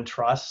know and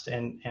trust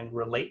and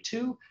relate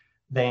to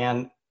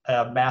than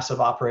a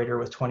massive operator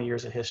with 20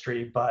 years of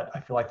history, but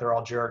I feel like they're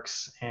all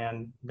jerks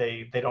and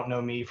they don't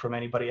know me from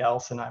anybody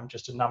else, and I'm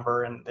just a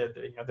number, and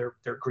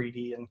they're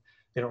greedy and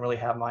they don't really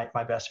have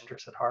my best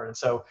interest at heart. And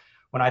so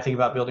when I think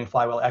about building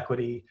Flywheel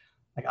Equity,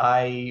 like,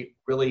 I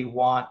really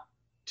want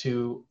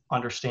to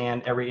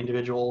understand every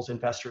individual's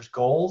investor's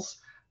goals.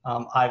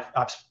 I've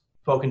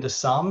spoken to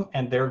some,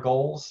 and their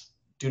goals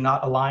do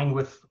not align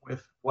with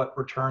what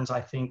returns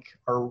I think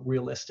are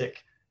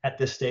realistic at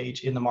this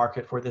stage in the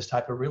market for this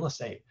type of real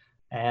estate.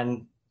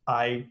 And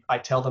I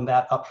tell them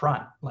that up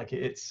front. Like,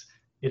 it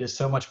is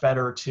so much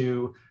better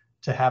to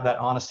have that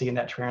honesty and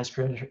that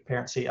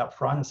transparency up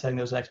front and setting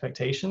those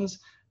expectations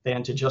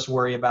than to just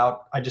worry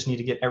about, I just need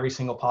to get every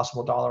single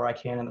possible dollar I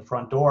can in the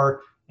front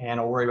door, and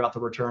I'll worry about the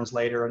returns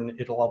later and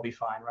it'll all be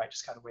fine, right?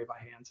 Just kind of wave my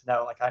hands.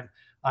 No, like,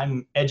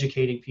 I'm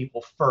educating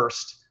people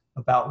first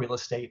about real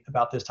estate,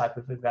 about this type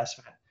of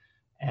investment.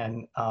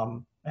 And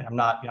I'm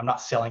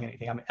not selling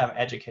anything. I'm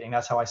educating.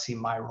 That's how I see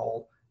my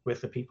role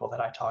with the people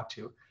that I talk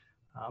to.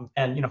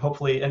 And, you know,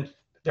 hopefully, and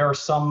there are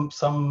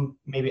some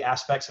maybe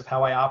aspects of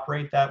how I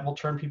operate that will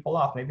turn people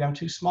off. Maybe I'm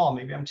too small.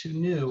 Maybe I'm too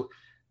new.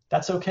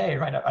 That's okay,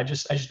 right? I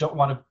just don't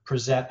want to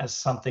present as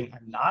something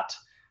I'm not.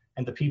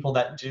 And the people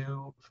that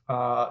do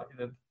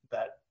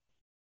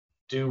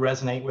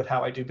resonate with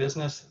how I do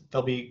business,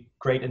 they'll be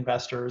great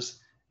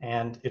investors,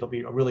 and it'll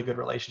be a really good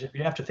relationship.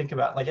 You have to think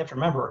about, like, you have to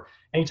remember,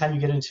 anytime you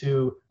get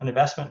into an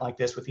investment like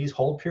this with these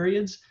hold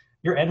periods,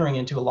 you're entering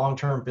into a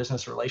long-term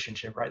business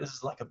relationship, right? This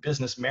is like a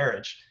business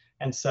marriage.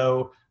 And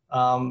so,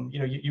 you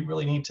know, you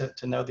really need to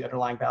know the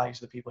underlying values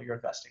of the people you're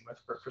investing with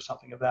for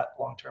something of that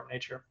long-term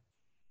nature.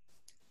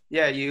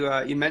 Yeah,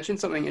 you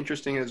mentioned something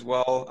interesting as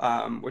well,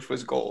 which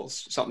was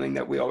goals, something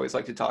that we always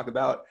like to talk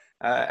about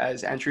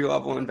as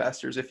entry-level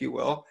investors, if you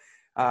will.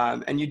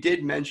 And you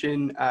did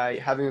mention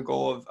having a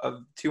goal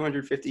of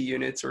 250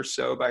 units or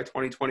so by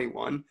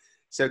 2021.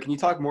 So can you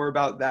talk more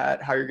about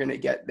that, how you're going to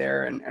get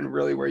there, and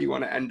really where you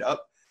want to end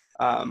up,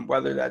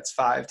 whether that's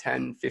 5,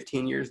 10,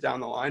 15 years down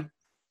the line?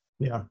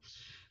 Yeah.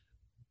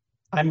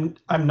 I'm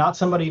not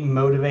somebody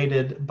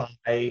motivated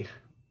by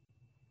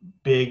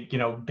big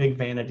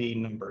vanity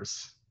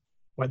numbers,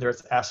 whether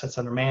it's assets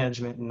under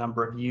management,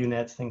 number of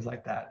units, things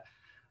like that.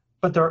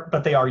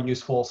 But they are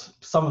useful.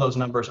 Some of those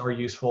numbers are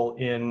useful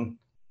in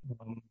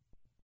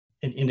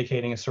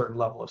indicating a certain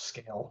level of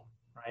scale,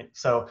 right?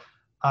 So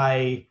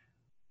I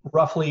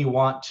roughly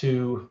want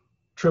to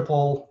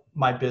triple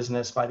my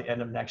business by the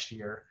end of next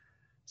year.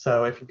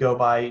 So if you go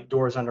by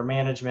doors under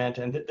management,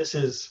 and this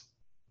is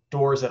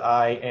doors that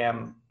I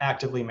am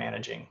actively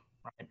managing,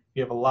 right?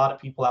 You have a lot of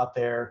people out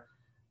there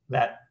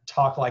that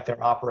talk like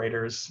they're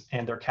operators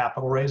and they're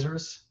capital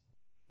raisers,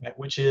 right?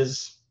 Which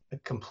is a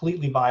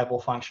completely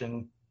viable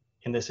function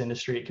in this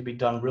industry. It can be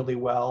done really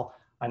well.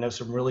 I know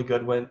some really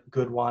good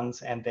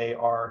ones, and they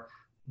are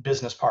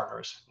business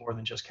partners more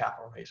than just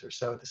capital raisers.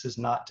 So this is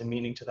not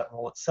demeaning to that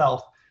role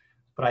itself,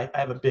 but I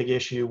have a big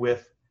issue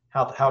with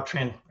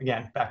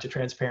again, back to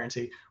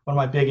transparency. One of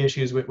my big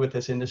issues with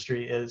this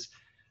industry is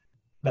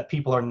that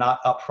people are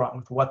not upfront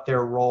with what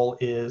their role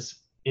is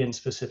in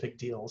specific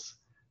deals.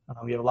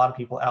 We have a lot of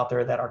people out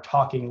there that are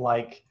talking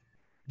like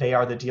they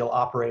are the deal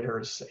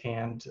operators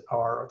and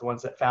are the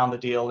ones that found the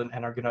deal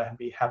and are going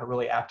to have a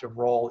really active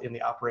role in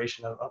the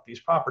operation of these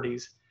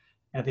properties.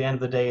 And at the end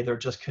of the day, they're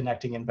just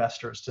connecting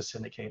investors to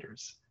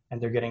syndicators, and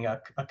they're getting a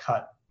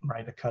cut,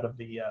 right? A cut of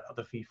the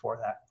fee for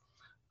that.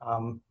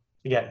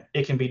 again,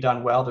 it can be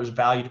done well. There's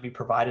value to be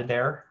provided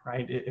there,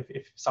 right?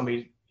 If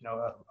somebody,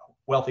 a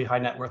wealthy high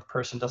net worth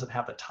person doesn't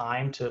have the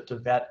time to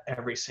vet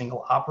every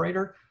single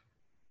operator,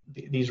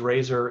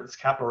 this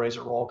capital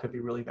raiser role could be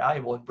really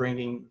valuable in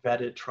bringing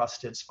vetted,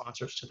 trusted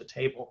sponsors to the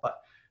table, but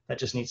that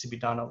just needs to be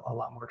done a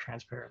lot more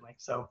transparently.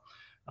 So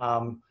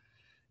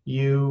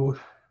you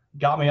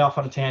got me off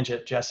on a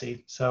tangent,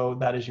 Jesse. So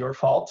that is your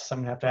fault. So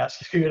I'm gonna have to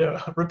ask you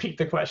to repeat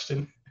the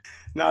question.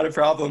 Not a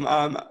problem.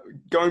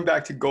 Going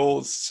back to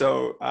goals.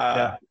 So,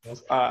 Yeah.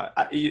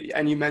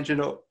 and you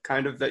mentioned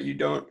kind of that you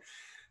don't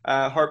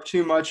harp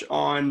too much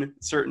on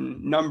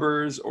certain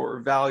numbers or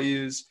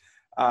values.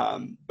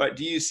 But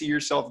do you see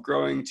yourself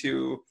growing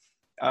to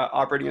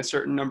operating a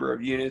certain number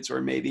of units,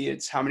 or maybe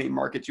it's how many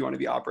markets you want to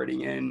be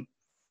operating in?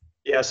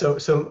 Yeah, so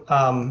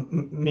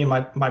me and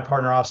my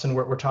partner Austin,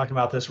 we're talking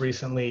about this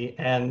recently,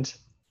 and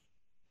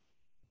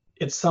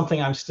it's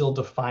something I'm still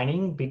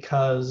defining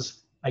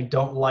because I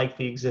don't like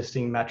the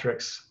existing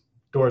metrics: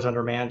 doors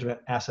under management,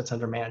 assets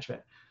under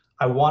management.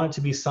 I want it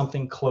to be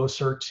something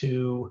closer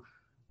to,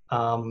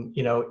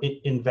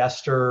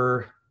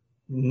 investor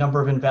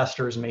number of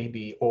investors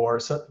maybe, or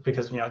so,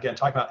 because again,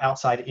 talking about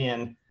outside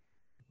in,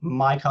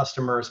 my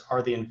customers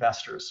are the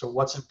investors. So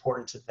what's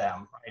important to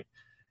them, right?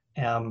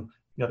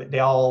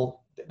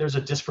 There's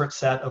a disparate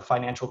set of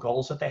financial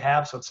goals that they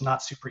have. So it's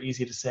not super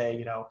easy to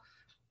say,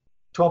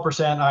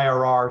 12%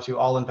 IRR to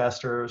all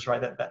investors,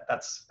 right?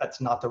 That's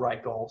not the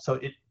right goal. So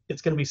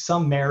it's going to be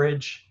some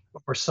marriage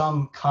or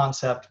some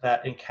concept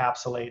that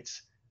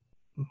encapsulates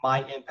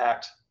my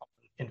impact on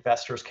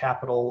investors'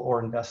 capital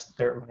or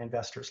their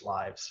investors'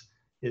 lives.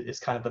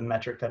 Is kind of the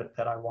metric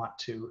that I want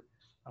to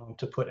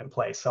put in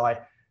place. So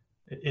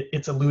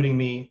it's eluding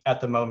me at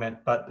the moment,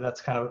 but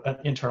that's kind of an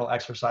internal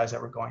exercise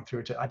that we're going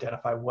through to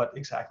identify what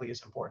exactly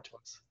is important to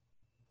us.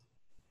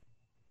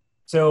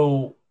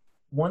 So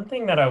one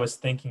thing that I was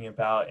thinking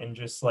about, and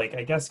just like,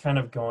 I guess kind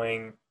of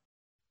going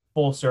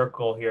full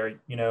circle here,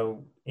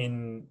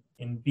 in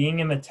being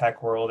in the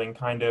tech world and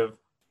kind of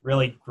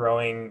really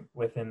growing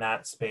within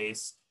that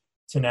space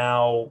to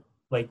now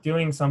like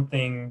doing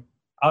something,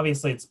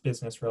 obviously it's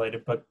business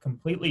related, but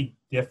completely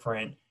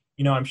different.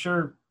 I'm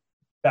sure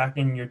back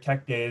in your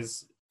tech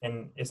days,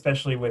 and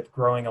especially with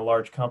growing a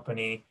large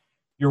company,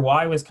 your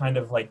why was kind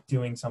of like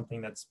doing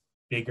something that's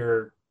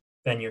bigger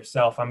than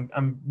yourself.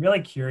 I'm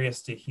really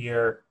curious to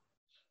hear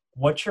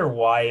what your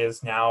why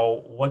is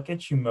now. What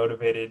gets you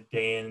motivated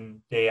day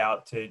in, day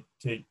out to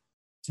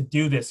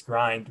do this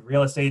grind?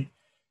 Real estate,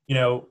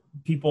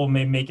 people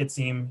may make it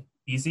seem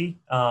easy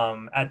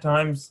at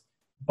times,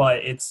 but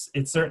it's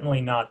certainly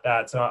not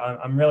that. So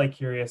I'm really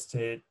curious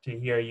to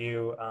hear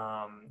you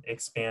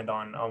expand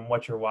on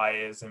what your why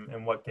is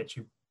and what gets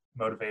you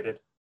motivated.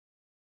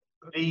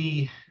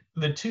 The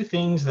two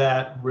things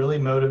that really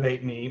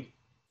motivate me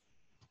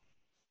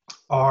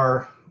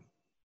are,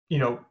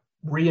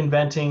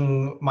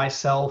 reinventing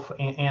myself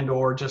and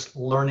or just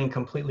learning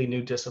completely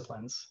new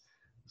disciplines.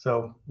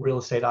 So real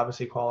estate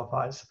obviously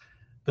qualifies.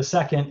 The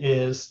second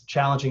is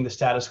challenging the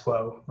status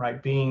quo,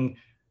 right?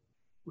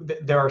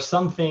 There are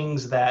some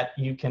things that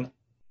you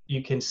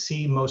can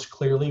see most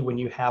clearly when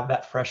you have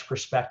that fresh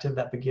perspective,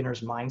 that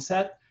beginner's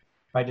mindset,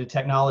 right? In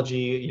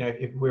technology,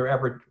 if we're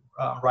ever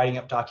writing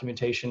up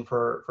documentation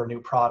for a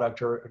new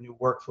product or a new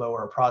workflow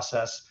or a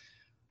process,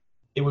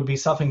 it would be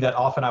something that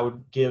often I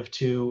would give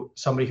to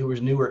somebody who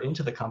was newer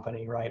into the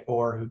company, right?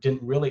 Or who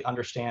didn't really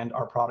understand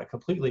our product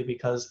completely,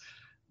 because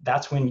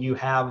that's when you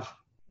have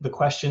the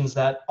questions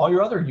that all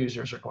your other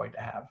users are going to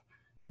have.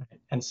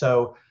 And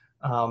so,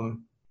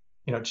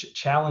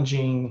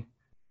 challenging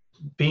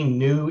being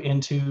new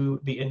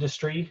into the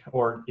industry,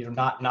 or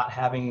not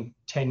having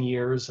 10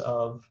 years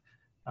of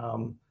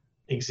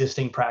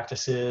existing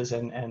practices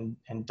and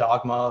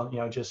dogma,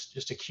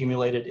 just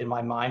accumulated in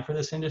my mind for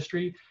this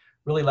industry,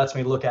 really lets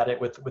me look at it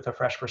with a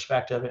fresh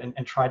perspective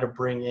and try to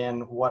bring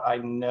in what I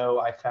know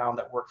I found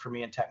that worked for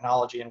me in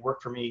technology and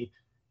worked for me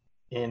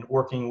in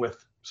working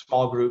with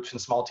small groups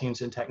and small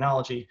teams in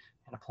technology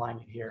and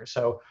applying it here.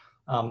 So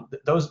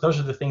those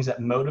are the things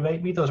that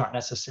motivate me. Those aren't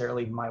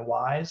necessarily my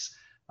whys.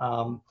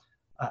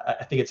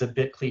 I think it's a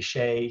bit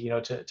cliche,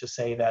 to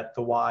say that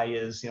the why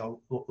is,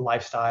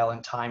 lifestyle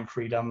and time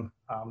freedom.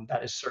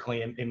 That is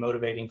certainly a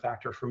motivating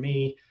factor for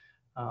me.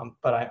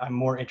 But I'm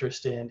more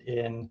interested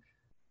in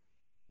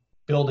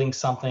building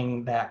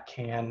something that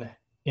can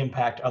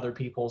impact other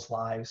people's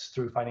lives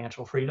through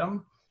financial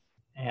freedom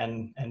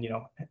and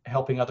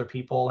helping other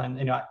people.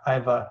 And, I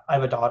have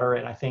a daughter,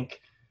 and I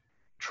think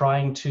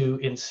trying to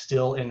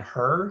instill in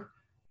her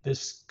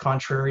this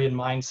contrarian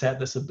mindset,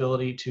 this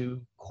ability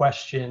to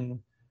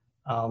question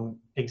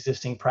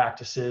existing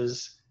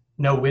practices,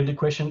 know when to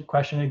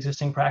question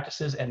existing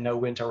practices, and know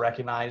when to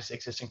recognize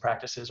existing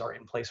practices are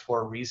in place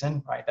for a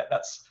reason, right?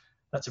 That's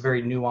a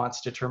very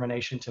nuanced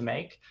determination to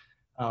make.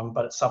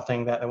 But it's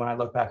something that when I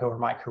look back over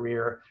my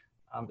career,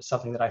 it's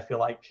something that I feel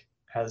like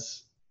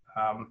has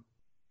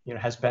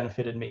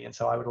benefited me. And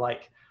so I would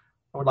like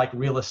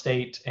real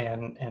estate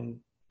and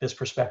this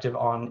perspective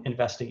on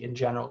investing in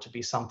general to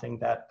be something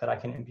that I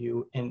can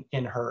imbue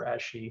in her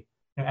as she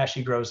as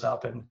she grows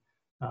up and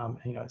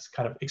is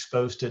kind of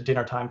exposed to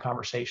dinner time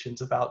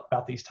conversations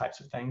about these types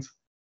of things.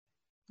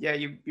 Yeah,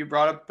 you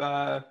brought up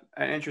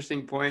an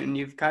interesting point, and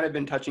you've kind of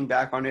been touching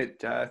back on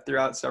it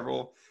throughout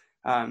several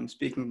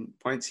speaking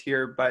points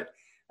here. But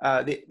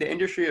the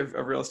industry of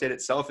real estate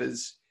itself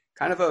is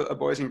kind of a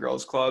boys and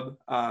girls club,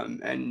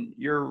 and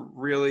you're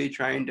really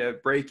trying to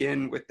break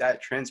in with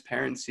that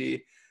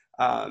transparency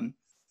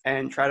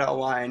and try to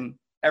align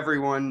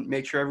everyone,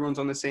 make sure everyone's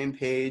on the same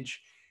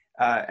page,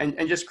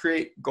 and just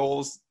create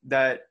goals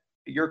that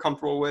you're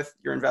comfortable with,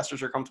 your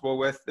investors are comfortable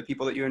with, the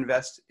people that you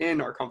invest in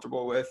are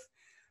comfortable with.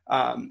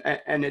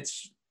 And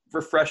it's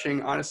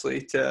refreshing,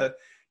 honestly, to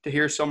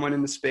hear someone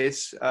in the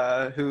space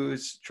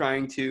who's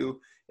trying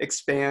to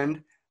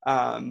expand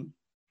and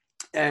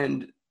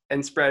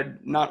spread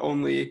not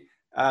only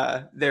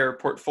their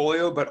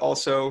portfolio, but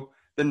also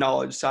the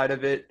knowledge side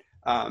of it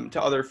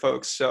to other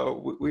folks.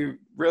 So we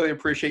really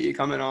appreciate you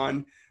coming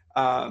on.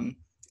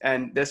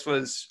 And this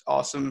was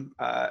awesome.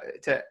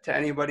 To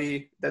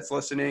anybody that's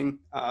listening,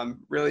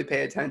 really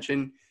pay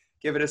attention.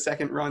 Give it a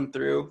second run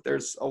through.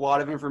 There's a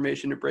lot of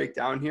information to break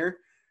down here.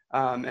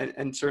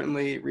 And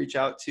certainly reach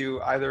out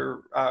to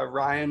either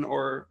Ryan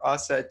or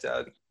us at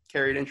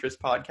Carried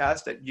Interest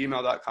Podcast at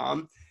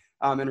gmail.com.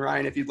 And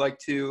Ryan, if you'd like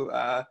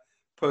to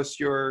post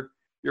your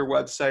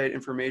website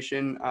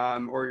information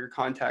or your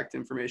contact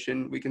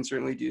information, we can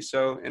certainly do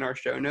so in our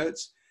show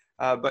notes.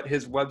 But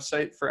his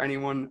website for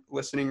anyone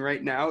listening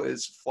right now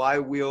is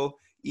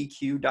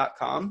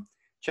flywheeleq.com.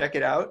 Check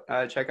it out.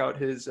 Check out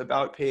his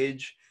about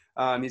page.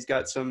 He's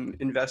got some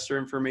investor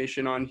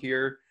information on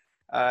here,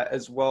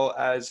 as well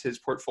as his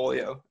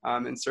portfolio,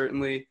 and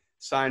certainly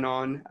sign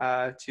on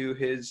to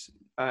his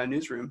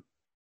newsroom.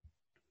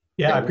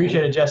 Yeah, I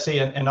appreciate it, Jesse.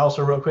 And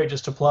also real quick,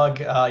 just to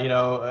plug,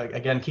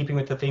 again, keeping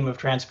with the theme of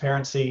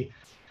transparency,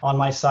 on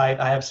my site,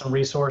 I have some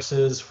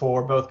resources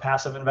for both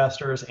passive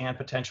investors and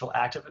potential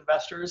active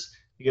investors.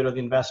 You go to the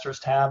investors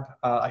tab.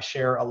 I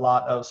share a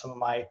lot of some of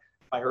my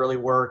early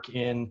work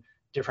in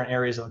different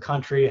areas of the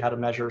country, how to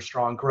measure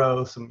strong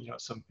growth. Some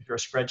if you're a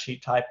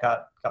spreadsheet type,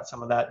 got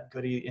some of that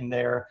goodie in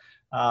there,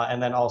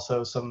 and then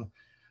also some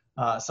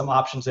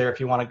options there if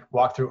you want to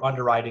walk through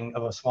underwriting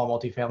of a small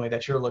multifamily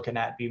that you're looking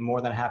at. Be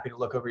more than happy to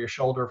look over your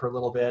shoulder for a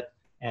little bit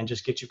and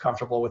just get you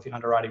comfortable with the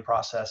underwriting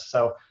process.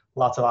 So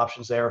lots of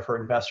options there for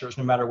investors,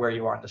 no matter where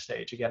you are on the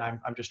stage. Again,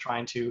 I'm just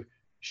trying to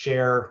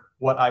share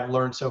what I've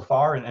learned so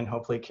far and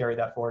hopefully carry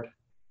that forward.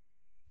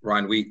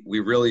 Ryan, we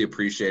really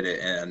appreciate it.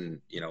 And,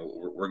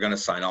 we're going to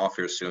sign off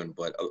here soon,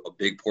 but a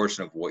big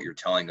portion of what you're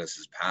telling us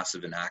is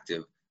passive and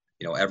active.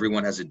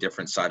 Everyone has a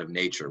different side of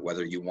nature,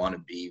 whether you want to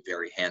be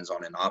very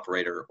hands-on an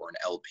operator or an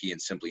LP and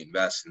simply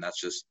invest. And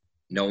that's just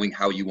knowing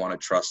how you want to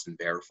trust and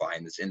verify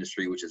in this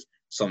industry, which is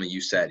something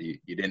you said you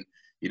didn't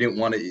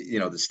want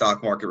to, the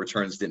stock market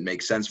returns didn't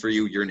make sense for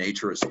you. Your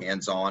nature is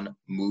hands-on,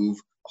 move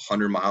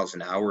 100 miles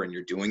an hour and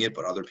you're doing it,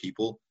 but other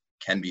people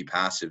can be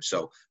passive.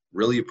 So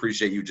really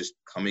appreciate you just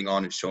coming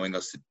on and showing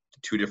us the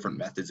two different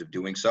methods of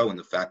doing so, and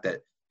the fact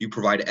that you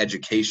provide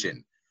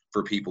education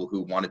for people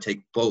who want to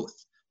take both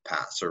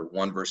paths or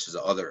one versus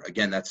the other.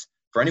 Again, that's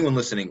for anyone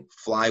listening,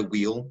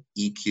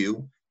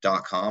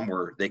 flywheeleq.com,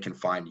 where they can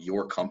find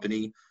your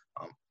company.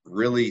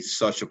 Really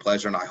such a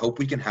pleasure. And I hope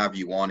we can have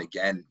you on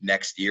again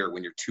next year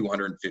when you're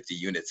 250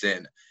 units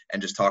in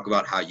and just talk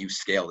about how you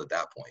scaled at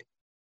that point.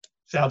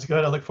 Sounds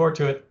good. I look forward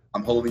to it.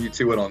 I'm holding you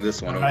to it on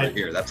this one over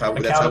here. That's how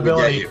we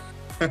get you.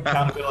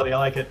 Accountability. I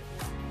like it.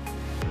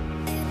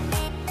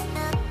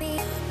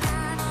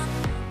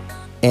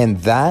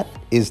 And that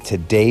is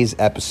today's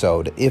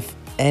episode. If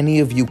any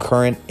of you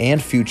current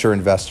and future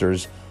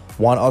investors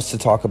want us to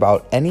talk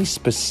about any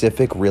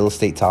specific real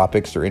estate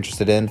topics you're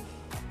interested in,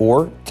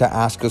 or to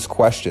ask us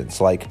questions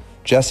like,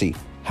 Jesse,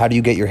 how do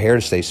you get your hair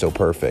to stay so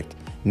perfect?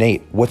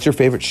 Nate, what's your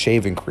favorite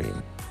shaving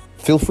cream?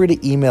 Feel free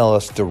to email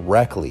us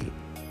directly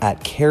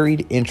at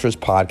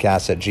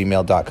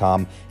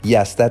carriedinterestpodcast@gmail.com.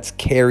 Yes, that's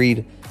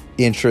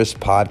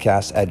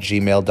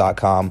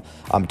carriedinterestpodcast@gmail.com.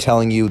 I'm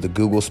telling you, the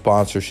Google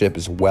sponsorship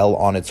is well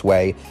on its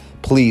way.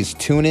 Please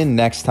tune in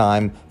next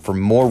time for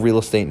more real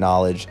estate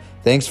knowledge.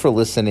 Thanks for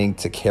listening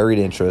to Carried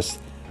Interest.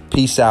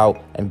 Peace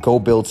out and go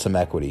build some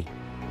equity.